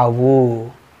Rao.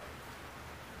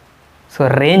 So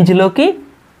రేంజ్లోకి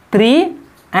 3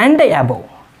 and above.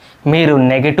 మీరు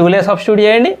నెగిటివ్లే సబ్స్టిట్యూట్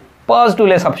చేయండి,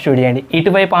 పాజిటివ్లే సబ్స్టిట్యూట్ చేయండి.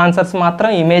 ఇటువైపు ఆన్సర్స్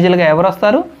మాత్రం ఇమేజ్లుగా ఎవరు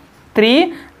వస్తారు? 3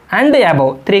 అండ్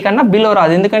అబవ్. 3 కన్నా బిలో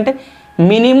రాదు. ఎందుకంటే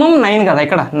మినిమం 9 కదా,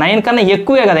 ఇక్కడ 9 కన్నా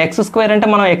ఎక్కువే కదా. x² అంటే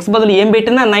మనం x బదులు ఏం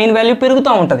పెట్టినా 9 వాల్యూ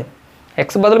పెరుగుతూ ఉంటుంది. x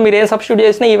బదులు మీరు ఏం సబ్స్టిట్యూట్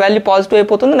చేసినా ఈ వాల్యూ పాజిటివ్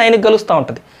అయిపోతుంది, 9కి కలుస్తూ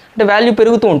ఉంటుంది. అంటే వాల్యూ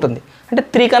పెరుగుతూ ఉంటుంది. అంటే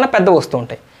 3 కన్నా పెద్ద వస్తూ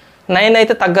ఉంటాయి. 9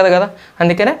 అయితే తగ్గదు కదా.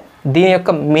 అందుకనే దీని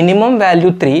యొక్క మినిమం వాల్యూ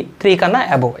 3 కన్నా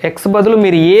అబవ్. x బదులు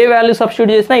మీరు ఏ వాల్యూ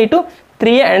సబ్స్టిట్యూట్ చేసినా ఇటు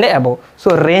 3 అండ్ అబవ్. సో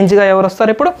రేంజ్గా ఎవరు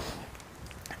వస్తారు? ఇప్పుడు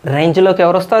రేంజ్లోకి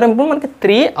ఎవరు వస్తారు? ఇప్పుడు మనకి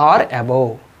 3 ఆర్ అబవ్.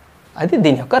 అది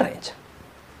దీని యొక్క రేంజ్.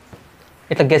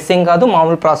 ఇట్లా గెస్సింగ్ కాదు,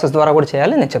 మామూలు ప్రాసెస్ ద్వారా కూడా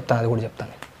చేయాలి. నేను చెప్తాను, అది కూడా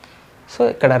చెప్తాను. సో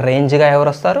ఇక్కడ రేంజ్గా ఎవరు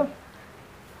వస్తారు?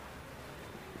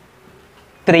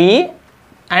 3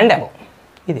 అండ్ అబవ్.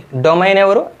 ఇది డొమైన్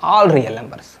ఎవరు? All real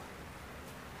numbers.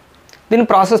 దీని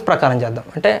ప్రాసెస్ ప్రకారం చేద్దాం.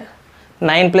 అంటే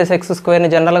 9 + x²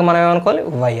 జనరల్గా మనం ఏమనుకోవాలి?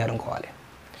 y అనుకోవాలి.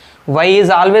 Why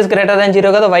is always greater than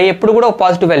 0 కదా, వై ఎప్పుడు కూడా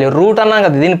పాజిటివ్ వాల్యూ. రూట్ అన్నాం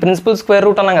కదా, దీని ప్రిన్సిపల్ స్క్వేర్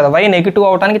రూట్ అన్నాం కదా, వై నెగిటివ్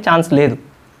అవడానికి ఛాన్స్ లేదు,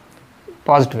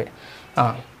 పాజిటివే.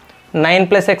 9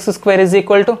 + x² is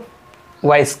equal to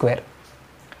y²,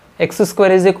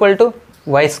 x² is equal to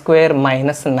y² -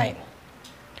 9,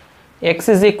 x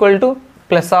is equal to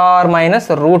 ± √y²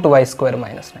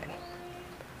 - 9.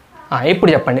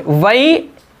 ఇప్పుడు చెప్పండి,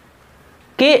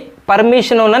 వైకి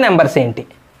పర్మిషన్ ఉన్న నెంబర్స్ ఏంటి?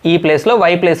 ఈ ప్లేస్లో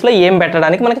వై ప్లేస్లో ఏం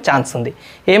పెట్టడానికి మనకి ఛాన్స్ ఉంది?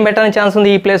 ఏం పెట్టడానికి ఛాన్స్ ఉంది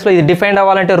ఈ ప్లేస్లో? ఇది డిఫైండ్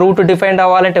అవ్వాలంటే, రూట్ డిఫైండ్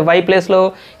అవ్వాలంటే వై ప్లేస్లో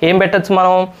ఏం పెట్టచ్చు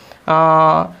మనం?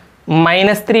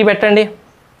 -3 పెట్టండి.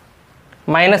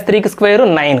 -3కి స్క్వేరు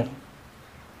 9,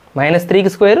 -3కి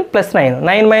స్క్వేరు +9,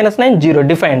 9 - 9 0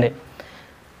 డిఫైండ్.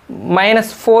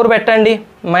 -4 పెట్టండి,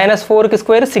 -4కి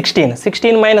స్క్వేర్ 16,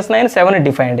 16 - 9 7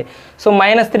 డిఫైండ్. సో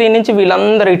 -3 నుంచి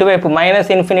వీళ్ళందరూ ఇటువైపు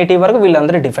 −∞ వరకు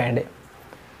వీళ్ళందరూ డిఫైండ్.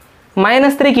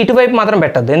 -3కి ఇటువైపు మాత్రం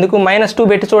పెట్టద్దు, ఎందుకు? -2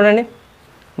 పెట్టి చూడండి,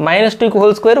 -2కి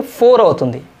హోల్ స్క్వేర్ 4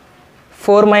 అవుతుంది,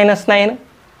 4 - 9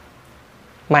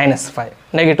 -5,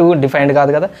 నెగిటివ్ డిఫైండ్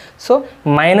కాదు కదా. సో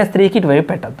 -3కి ఇటువైపు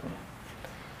పెట్టద్దు.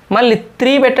 మళ్ళీ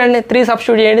 3 పెట్టండి, 3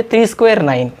 సబ్స్టిట్యూట్ చేయండి, 3²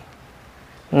 9,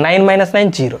 9 - 9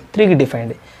 0, 3కి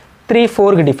డిఫైండ్, 3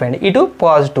 4కి డిఫైండ్, ఇటు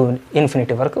పాజిటివ్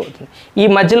 ∞ వరకు అవుతుంది. ఈ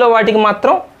మధ్యలో వాటికి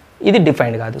మాత్రం ఇది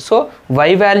డిఫైండ్ కాదు. సో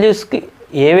వై వాల్యూస్కి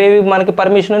ఏవేవి మనకి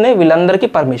పర్మిషన్ ఉన్నాయి, వీళ్ళందరికీ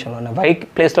పర్మిషన్ ఉన్నాయి వై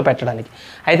ప్లేస్లో పెట్టడానికి.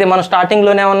 అయితే మనం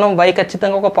స్టార్టింగ్లోనే ఉన్నాం, వై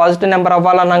ఖచ్చితంగా ఒక పాజిటివ్ నెంబర్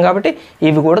అవ్వాలన్నాం కాబట్టి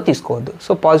ఇవి కూడా తీసుకోవద్దు.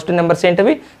 సో పాజిటివ్ నెంబర్స్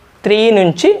ఏంటివి? 3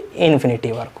 నుంచి ∞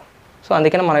 వరకు. సో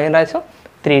అందుకని మనం ఏం రాసాం?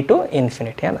 3 to ∞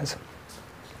 అని రాసాం.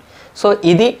 సో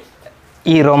ఇది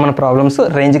ఈ రోమన్ ప్రాబ్లమ్స్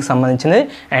రేంజ్కి సంబంధించినది.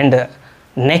 అండ్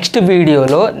నెక్స్ట్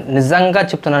వీడియోలో నిజంగా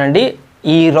చెప్తున్నానండి,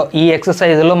 ఈ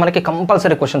ఎక్సర్సైజ్లో మనకి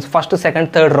compulsory questions first, second,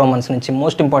 third Romans నుంచి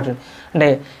మోస్ట్ ఇంపార్టెంట్. అంటే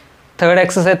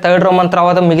థర్డ్ రోమన్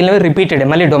తర్వాత మిగిలినవి రిపీటెడ్,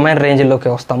 మళ్ళీ డొమైన్ రేంజ్లోకి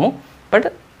వస్తాము. బట్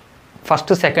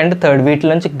ఫస్ట్, సెకండ్, థర్డ్ వీటి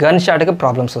నుంచి గన్ షాట్గా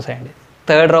ప్రాబ్లమ్స్ వస్తాయండి.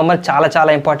 థర్డ్ రోమన్ చాలా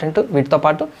చాలా ఇంపార్టెంట్. వీటితో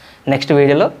పాటు నెక్స్ట్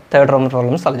వీడియోలో థర్డ్ రోమన్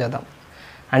ప్రాబ్లమ్స్ సాల్వ్ చేద్దాం.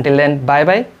 అంటిల్ దెన్ బాయ్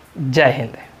బాయ్, జై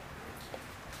హింద్.